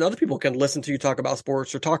then other people can listen to you talk about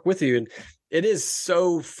sports or talk with you. And it is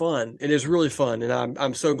so fun. It is really fun. And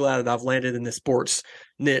I'm so glad that I've landed in the sports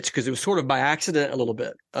niche, because it was sort of by accident a little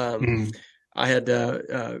bit. I had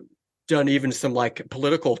done even some like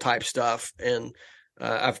political type stuff, and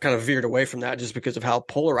I've kind of veered away from that just because of how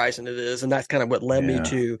polarizing it is. And that's kind of what led me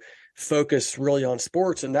to focus really on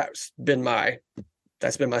sports. And that's been my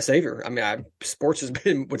savior. I mean, sports has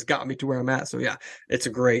been what's got me to where I'm at. So it's a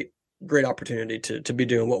great opportunity to be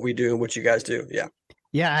doing what we do and what you guys do.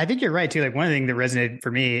 Yeah, I think you're right too. Like, one thing that resonated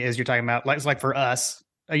for me is you're talking about, like for us,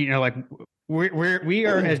 like we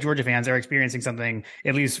are, as Georgia fans, are experiencing something,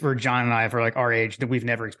 at least for John and I, for like our age, that we've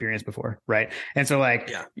never experienced before, right? And so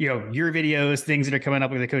your videos, things that are coming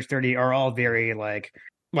up with the Coach 30 are all very like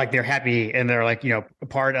they're happy, and they're like, a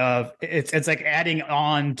part of it's like adding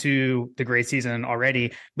on to the great season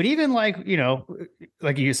already. But even like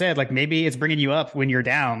you said, like maybe it's bringing you up when you're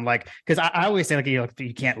down, like, because I always say, like,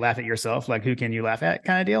 you can't laugh at yourself, like who can you laugh at,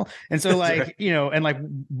 kind of deal. And so like and like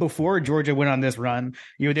before Georgia went on this run,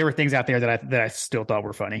 there were things out there that I still thought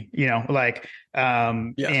were funny, and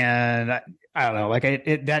I don't know, like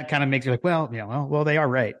that kind of makes you like, well they are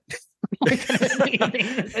right. I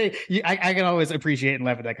can always appreciate and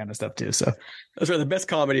laugh at that kind of stuff too. So that's right. The best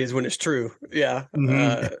comedy is when it's true. Yeah.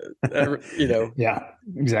 Yeah,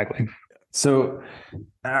 exactly. So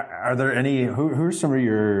are there any, who are some of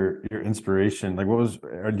your inspiration? Like,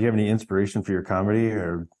 do you have any inspiration for your comedy,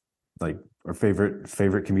 or like, or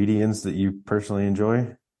favorite comedians that you personally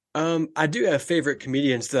enjoy? I do have favorite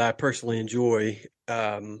comedians that I personally enjoy,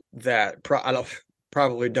 that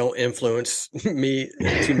probably don't influence me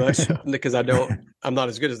too much because I'm not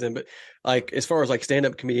as good as them. But like, as far as like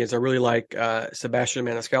stand-up comedians, I really like Sebastian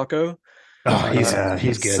Maniscalco. Oh,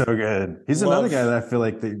 he's good. So good. He's another guy that I feel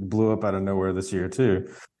like they blew up out of nowhere this year too.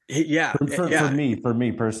 For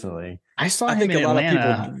me personally, I think in a lot Atlanta.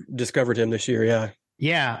 of people discovered him this year. Yeah.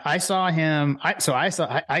 Yeah, I saw him.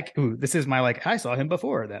 This is my, like, I saw him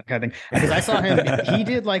before, that kind of thing, because I saw him. He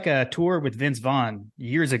did like a tour with Vince Vaughn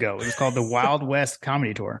years ago. It was called the Wild West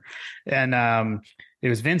Comedy Tour, and it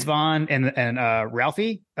was Vince Vaughn and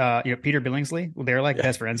Ralphie, Peter Billingsley. They're like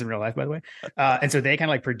best friends in real life, by the way. And so they kind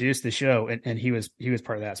of like produced the show, and he was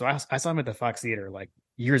part of that. So I saw him at the Fox Theater like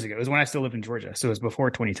years ago. It was when I still lived in Georgia, so it was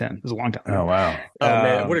before 2010. It was a long time ago. Oh wow! Oh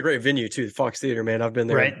man, what a great venue too, the Fox Theater, man. I've been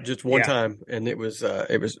there just one time, and it was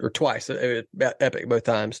or twice. It was epic both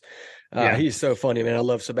times. He's so funny, man. I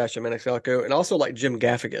love Sebastian Maniscalco, and also like Jim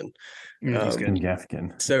Gaffigan. He's good.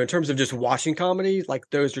 Gaffigan. So in terms of just watching comedy, like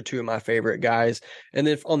those are two of my favorite guys. And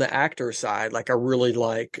then on the actor side, like I really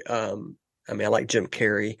like, I like Jim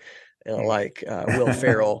Carrey, and I like Will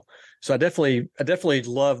Ferrell. So I definitely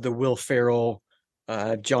love the Will Ferrell,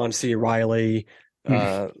 John C. Reilly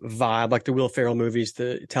vibe, like the Will Ferrell movies,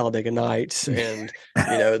 the Talladega Nights, and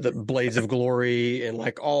the Blades of Glory, and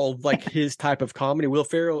like all like his type of comedy. Will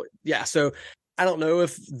Ferrell, yeah. So I don't know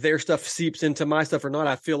if their stuff seeps into my stuff or not.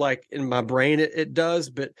 I feel like in my brain it does,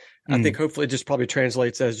 but I think hopefully it just probably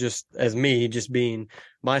translates as me just being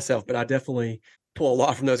myself. But I definitely pull a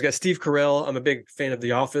lot from those guys. Steve Carell, I'm a big fan of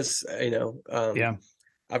The Office. Yeah.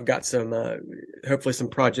 I've got some hopefully some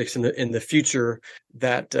projects in the future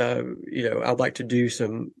that I'd like to do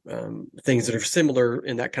some things that are similar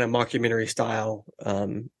in that kind of mockumentary style,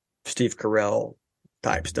 Steve Carell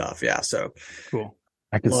type stuff. Yeah, so cool.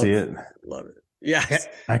 I could see it. Love it. Yes,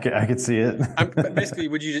 I could see it. Basically,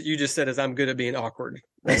 what you just said is I'm good at being awkward.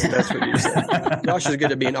 That's what you said. Josh is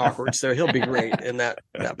good at being awkward, so he'll be great in that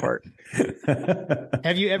part.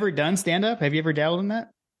 Have you ever done stand up? Have you ever dabbled in that?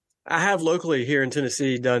 I have locally here in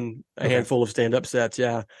Tennessee done a handful of stand up sets.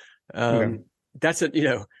 Yeah, that's it.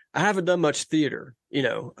 I haven't done much theater.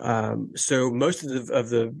 So most of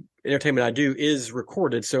the entertainment I do is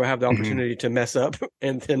recorded, so I have the opportunity to mess up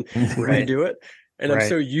and then redo it. And I'm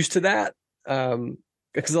so used to that.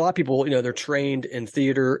 Because a lot of people, they're trained in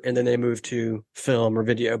theater and then they move to film or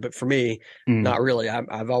video. But for me, not really.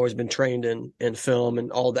 I've always been trained in film,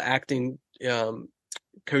 and all the acting,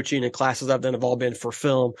 coaching and classes I've done have all been for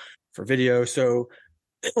film, for video. So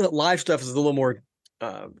live stuff is a little more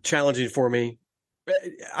challenging for me.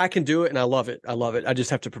 I can do it and I love it. I just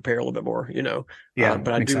have to prepare a little bit more,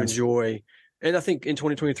 but I do enjoy. And I think in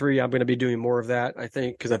 2023, I'm going to be doing more of that,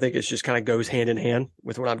 because I think it's just kind of goes hand in hand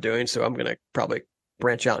with what I'm doing. So I'm going to probably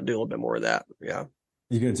branch out and do a little bit more of that. Yeah.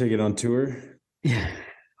 You going to take it on tour? Yeah.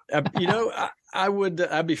 I would,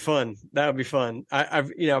 that'd be fun. That would be fun.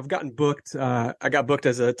 I've gotten booked. I got booked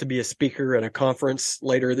to be a speaker at a conference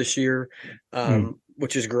later this year,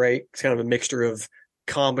 which is great. It's kind of a mixture of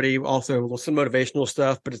comedy, also some motivational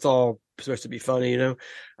stuff, but it's all supposed to be funny,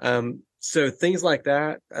 So things like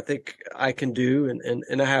that, I think I can do,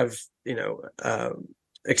 and I have,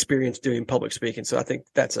 experience doing public speaking. So I think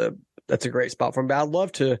that's a great spot for me. But I'd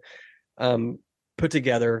love to put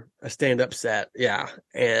together a stand-up set,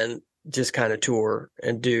 and just kind of tour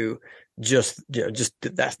and do just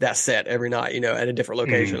that set every night, at a different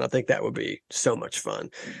location. I think that would be so much fun.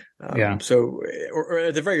 So, or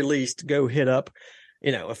at the very least, go hit up,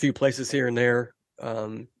 a few places here and there.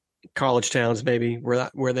 College towns maybe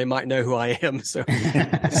where they might know who I am, so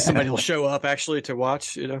somebody will show up actually to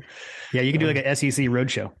watch. Yeah, you can do like a SEC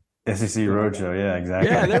roadshow. SEC roadshow, yeah,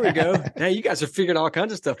 exactly. Yeah, there we go. Hey, you guys are figuring all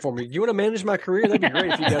kinds of stuff for me. You want to manage my career? That'd be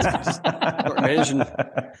great if you guys could just start managing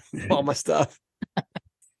all my stuff.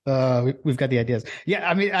 We've got the ideas. Yeah,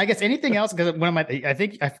 I mean, I guess anything else, because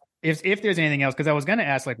if there's anything else, because I was going to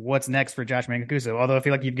ask like what's next for Josh Mancuso, although I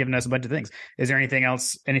feel like you've given us a bunch of things. Is there anything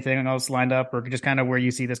else lined up, or just kind of where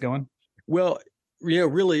you see this going? Well,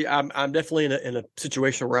 really, I'm definitely in a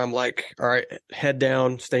situation where I'm like, all right, head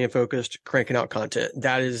down, staying focused, cranking out content.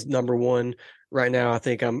 That is number one right now. I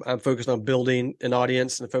think I'm focused on building an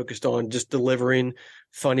audience and focused on just delivering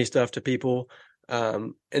funny stuff to people.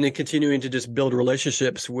 And then continuing to just build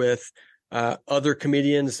relationships with other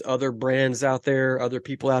comedians, other brands out there, other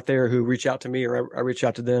people out there who reach out to me, or I reach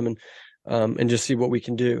out to them, and just see what we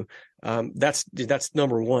can do. That's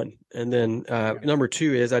number one. And then number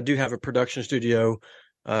two is I do have a production studio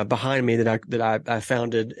behind me that I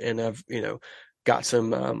founded, and I've got some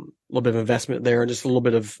little bit of investment there and just a little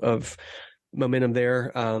bit of momentum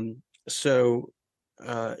there. I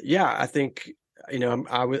think.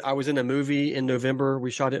 I was in a movie in November. We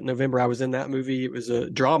shot it in November. I was in that movie. It was a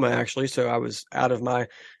drama, actually. So I was out of my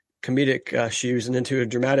comedic shoes and into a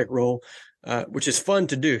dramatic role, which is fun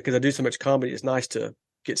to do because I do so much comedy. It's nice to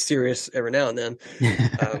get serious every now and then.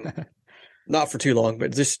 Not for too long,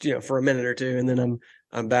 but just, for a minute or two. And then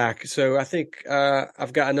I'm back. So I think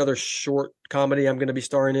I've got another short comedy I'm going to be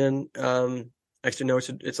starring in. Actually, no,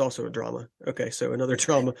 it's also a drama. Okay, so another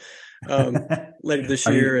drama later this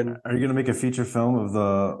year. Are you going to make a feature film of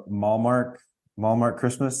the Malmark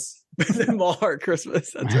Christmas? The Malmark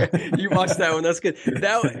Christmas. That's right. You watched that one. That's good.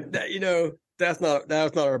 That was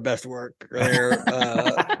not our best work there,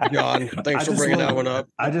 John. Thanks for bringing that one up.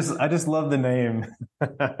 I just love the name.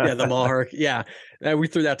 Yeah, the Malmark. Yeah, we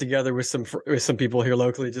threw that together with some people here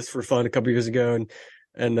locally just for fun a couple years ago,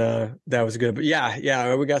 and that was good. But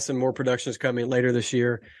yeah, we got some more productions coming later this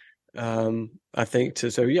year. I think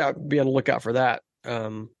so be on the lookout for that.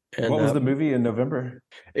 And what was the movie in November?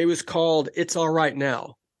 It was called It's All Right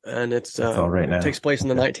Now, and it's All Right Now. It takes place in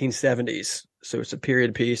the 1970s. So it's a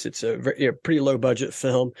period piece. It's a pretty low budget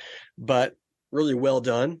film, but really well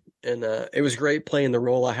done. And it was great playing the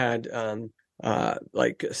role. I had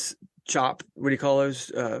like chop. What do you call those?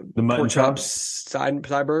 The mutton pork chops,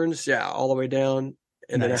 sideburns. Yeah, all the way down.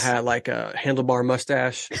 And nice. Then I had like a handlebar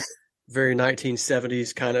mustache, very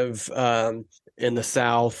 1970s kind of in the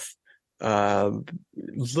South.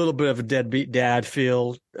 little bit of a deadbeat dad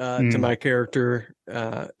feel to my character.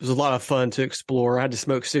 It was a lot of fun to explore. I had to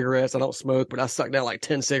smoke cigarettes. I don't smoke, but I sucked down like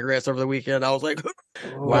 10 cigarettes over the weekend. I was like,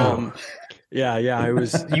 wow. Yeah, it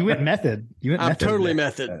was. You went method. I'm totally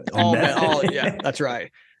method. All, yeah, that's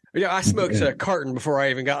right. Yeah, I smoked a carton before I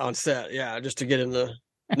even got on set. Yeah, just to get in the.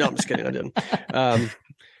 No, I'm just kidding. I didn't.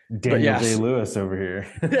 Daniel Day-Lewis over here.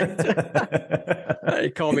 They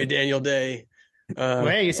call me Daniel Day. Well,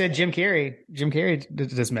 hey, you said Jim Carrey. Jim Carrey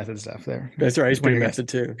does method stuff there. That's right. He's pretty method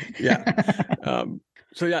too. Yeah.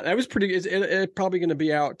 So yeah, that was pretty. It's probably going to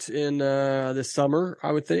be out in this summer,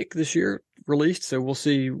 I would think, this year released. So we'll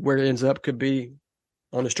see where it ends up. Could be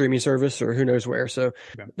on a streaming service or who knows where. So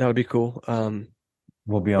that would be cool.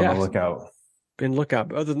 We'll be on the lookout. Been lookout.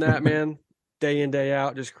 But other than that, man, day in, day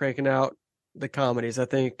out, just cranking out the comedies. I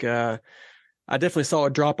think I definitely saw a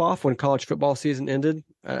drop off when college football season ended.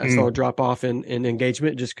 I saw a drop off in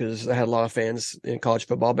engagement just because I had a lot of fans in college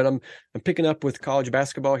football. But I'm picking up with college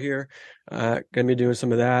basketball here. Going to be doing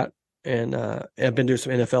some of that, and I've been doing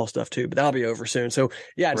some NFL stuff too. But that'll be over soon. So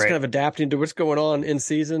yeah, just kind of adapting to what's going on in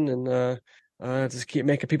season, and just keep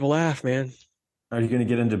making people laugh, man. Are you going to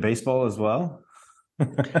get into baseball as well?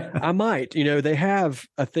 I might. They have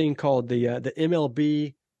a thing called the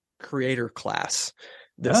MLB creator class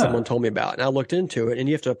that someone told me about, and I looked into it, and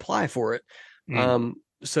you have to apply for it.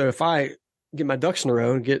 So if I get my ducks in a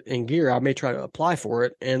row and get in gear, I may try to apply for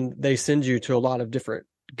it, and they send you to a lot of different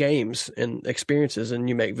games and experiences, and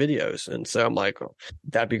you make videos. And so I'm like,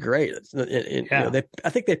 that'd be great. I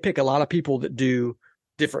think they pick a lot of people that do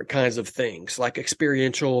different kinds of things, like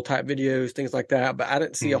experiential type videos, things like that. But I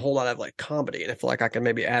didn't see a whole lot of like comedy, and I feel like I can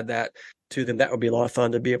maybe add that to them. That would be a lot of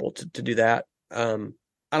fun to be able to do that.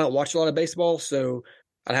 I don't watch a lot of baseball, so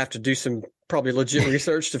I'd have to do some probably legit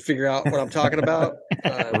research to figure out what I'm talking about.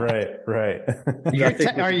 Right.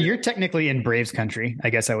 You're technically in Braves country, I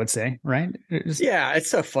guess I would say, right? Yeah, it's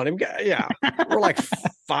so funny. Yeah, we're like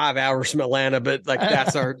 5 hours from Atlanta, but like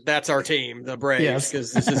that's our team, the Braves,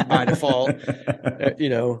 because this is by default.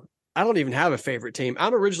 I don't even have a favorite team.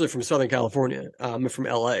 I'm originally from Southern California. I'm from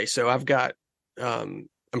LA, so I've got.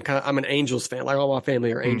 I'm an Angels fan. Like all my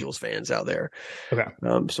family are Angels fans out there. Okay.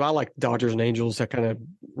 So I like Dodgers and Angels. I kind of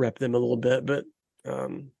rep them a little bit, but I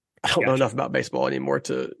don't know enough about baseball anymore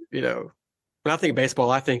to, when I think baseball,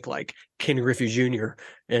 I think like Ken Griffey Jr.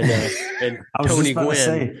 and Tony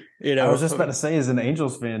Gwynn. I was just about to say, as an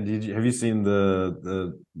Angels fan, have you seen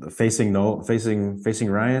the Facing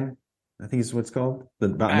Ryan? I think is what it's called. I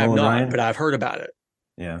have not, Ryan? But I've heard about it.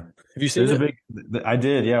 Yeah. Have you seen it? I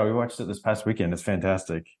did. Yeah. We watched it this past weekend. It's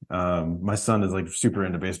fantastic. My son is like super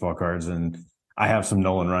into baseball cards, and I have some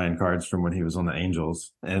Nolan Ryan cards from when he was on the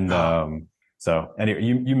Angels. And, so anyway,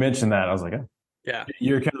 you mentioned that. I was like, yeah,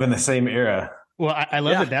 you're kind of in the same era. Well, I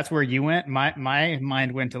love that. That's where you went. My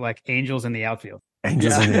mind went to like Angels in the Outfield.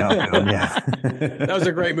 Angels in the Outfield. Yeah. That was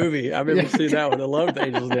a great movie. I've never seen that one. I loved the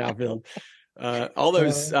Angels in the Outfield. All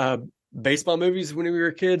those, baseball movies when we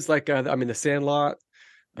were kids, like, The Sandlot.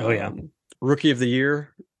 Oh yeah, Rookie of the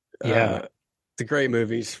Year. The great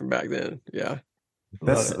movies from back then. Yeah,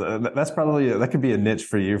 that's probably that could be a niche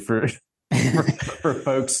for you for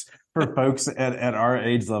folks at our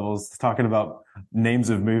age levels, talking about names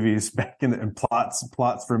of movies back in and plots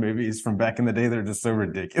for movies from back in the day. They're just so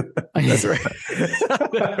ridiculous. That's right.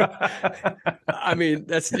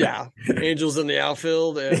 That's Angels in the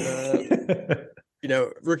Outfield, and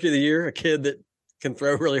Rookie of the Year, a kid that can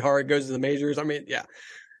throw really hard, goes to the majors.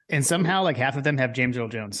 And somehow, like half of them have James Earl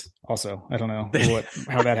Jones. Also, I don't know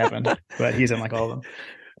how that happened, but he's in like all of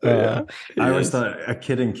them. I always thought A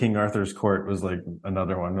Kid in King Arthur's Court was like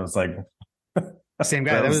another one. It was like same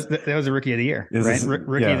guy. That was a Rookie of the Year, right?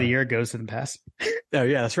 Rookie of the Year goes to the past. Oh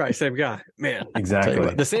yeah, that's right. Same guy, man.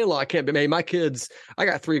 Exactly. The Sandlot can't be made. My kids, I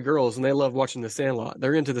got 3 girls, and they love watching The Sandlot.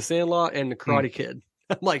 They're into The Sandlot and The Karate Kid.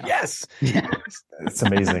 I'm like, yes, it's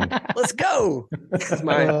amazing. Let's go. It's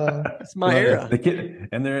my era. The kid,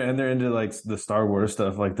 and they're into like the Star Wars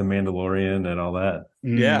stuff, like the Mandalorian and all that.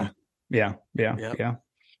 Yeah.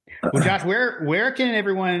 Well, Josh, where can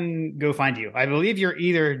everyone go find you? I believe you're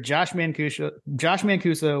either Josh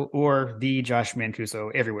Mancuso or the Josh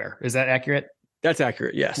Mancuso everywhere. Is that accurate? That's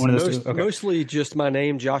accurate. Yes. Mostly just my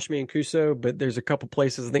name, Josh Mancuso, but there's a couple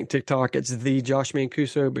places. I think TikTok, it's the Josh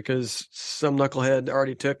Mancuso because some knucklehead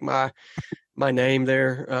already took my name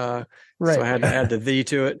there. Right. So I had to add the "the"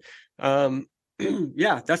 to it.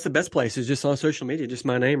 That's the best place. Is just on social media, just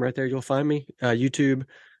my name right there. You'll find me. YouTube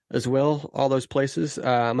as well. All those places.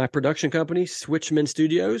 My production company, Switchman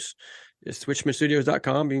Studios, is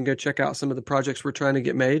switchmanstudios.com. You can go check out some of the projects we're trying to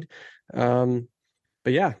get made.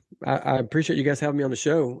 but yeah, I appreciate you guys having me on the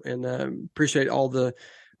show, and appreciate all the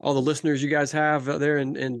listeners you guys have out there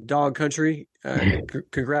in dog country.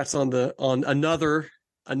 Congrats on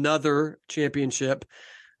another championship.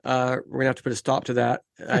 We're gonna have to put a stop to that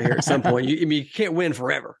here at some point. You can't win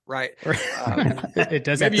forever, right? It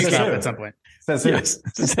does have to stop at some point. Yes.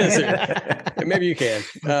 Maybe you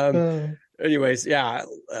can. Anyways, yeah,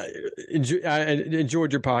 I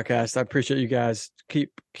enjoyed your podcast. I appreciate you guys.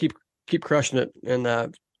 Keep crushing it,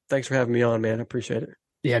 and thanks for having me on, man. I appreciate it.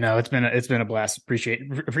 Yeah, no, it's been a blast. Appreciate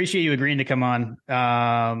you agreeing to come on.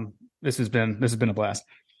 This has been a blast.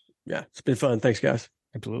 Yeah, it's been fun. Thanks, guys.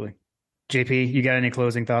 Absolutely. JP, you got any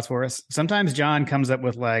closing thoughts for us? Sometimes John comes up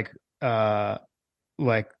with like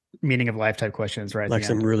meaning of life type questions, right? Like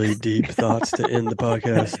some really deep thoughts to end the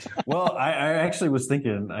podcast. Well, I actually was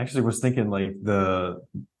thinking like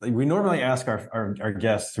we normally ask our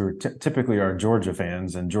guests who are typically our Georgia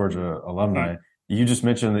fans and Georgia alumni. Mm-hmm. You just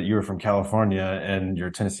mentioned that you were from California and you're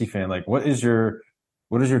a Tennessee fan. Like, what is your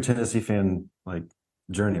Tennessee fan like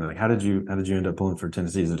journey? Like, how did you end up pulling for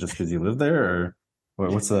Tennessee? Is it just because you live there, or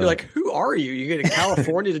what's the? You're like, who are you? You get to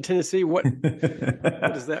California to Tennessee? What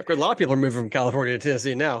is that? A lot of people are moving from California to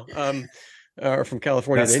Tennessee now, or from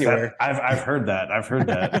California to anywhere. I've heard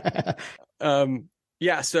that.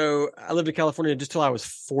 Yeah. So I lived in California just till I was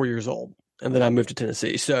 4 years old, and then I moved to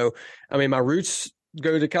Tennessee. So, I mean, my roots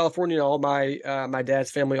go to California. All my dad's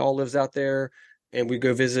family all lives out there, and we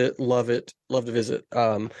go visit. Love to visit.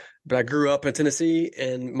 But I grew up in Tennessee,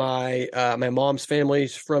 and my mom's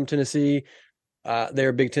family's from Tennessee.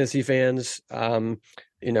 They're big Tennessee fans. My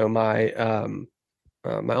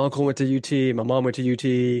uncle went to UT, my mom went to UT.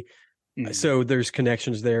 Mm-hmm. So there's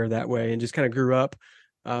connections there that way, and just kind of grew up,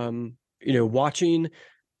 watching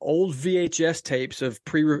old VHS tapes of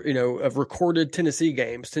of recorded Tennessee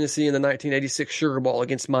games, Tennessee in the 1986 Sugar Bowl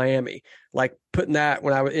against Miami, like putting that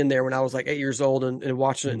when I was in there when I was like 8 years old and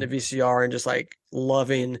watching it in the VCR and just like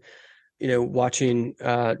loving, watching,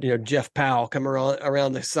 Jeff Powell come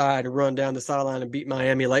around the side and run down the sideline and beat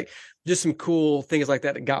Miami, like just some cool things like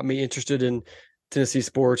that got me interested in Tennessee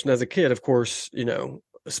sports. And as a kid, of course,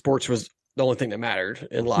 sports was the only thing that mattered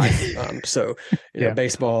in life.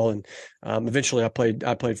 Baseball, and eventually I played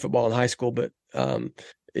football in high school, but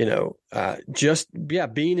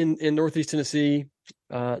being in Northeast Tennessee,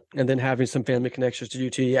 and then having some family connections to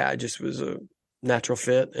UT, it just was a natural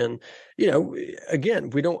fit. And again,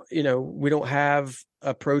 we don't have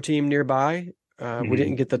a pro team nearby. We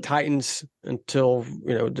didn't get the Titans until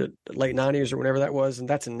the late 90s or whenever that was, and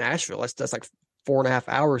that's in Nashville. That's like 4.5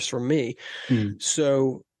 hours from me.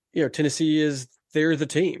 So Tennessee they're the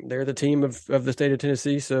team. They're the team of the state of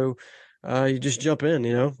Tennessee. So you just jump in,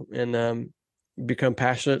 and become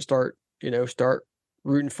passionate, start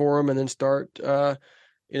rooting for them, and then start,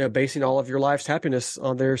 basing all of your life's happiness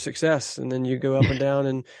on their success. And then you go up and down,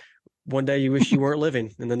 and one day you wish you weren't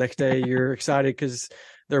living, and the next day you're excited because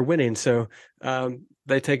they're winning. So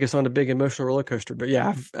they take us on a big emotional roller coaster. But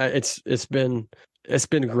yeah, it's been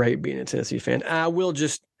great being a Tennessee fan. I will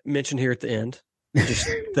just mention here at the end, just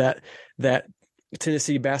that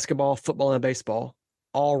Tennessee basketball, football, and baseball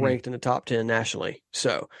all ranked in the top 10 nationally.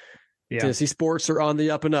 So Tennessee sports are on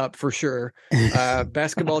the up and up for sure.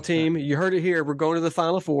 Basketball team, you heard it here. We're going to the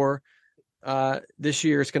Final Four this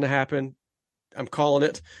year. It's going to happen. I'm calling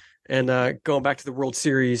it. And going back to the World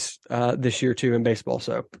Series this year too in baseball.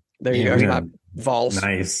 So there you go. Vols.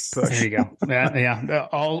 Nice. Push. There you go. Yeah.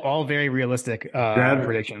 All very realistic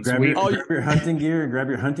predictions. Grab your hunting gear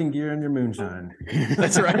and your moonshine.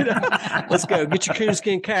 That's right. Let's go. Get your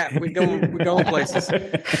coonskin cap. We're going places.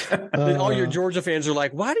 All your Georgia fans are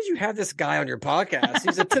like, why did you have this guy on your podcast?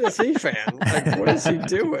 He's a Tennessee fan. Like, what is he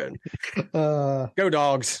doing? Go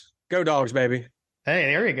Dogs. Go Dogs, baby. Hey,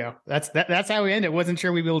 there you go. That's how we end it. Wasn't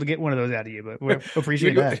sure we'd be able to get one of those out of you, but we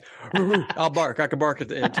appreciate that. I'll bark. I can bark at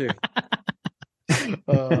the end too.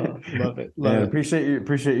 Love it.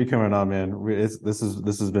 Appreciate you coming on, man. This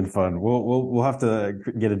has been fun. We'll have to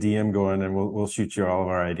get a DM going, and we'll shoot you all of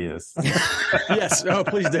our ideas. Yes. Oh,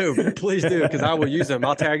 please do, because I will use them.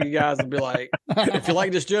 I'll tag you guys and be like, if you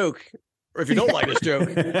like this joke, or if you don't like this joke,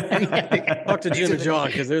 talk to Jim and John,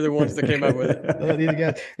 because they're the ones that came up with it. These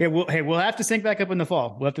guys. Yeah, we'll have to sync back up in the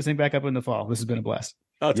fall. This has been a blast.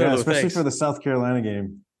 Oh, totally. Especially for the South Carolina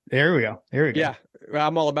game. There we go. Yeah,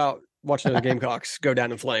 I'm all about watching the Gamecocks go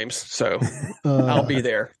down in flames. So I'll be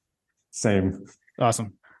there. Same.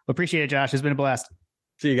 Awesome. Appreciate it, Josh. It's been a blast.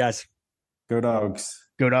 See you guys. Go Dogs.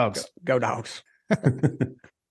 Go Dogs. Go Dogs.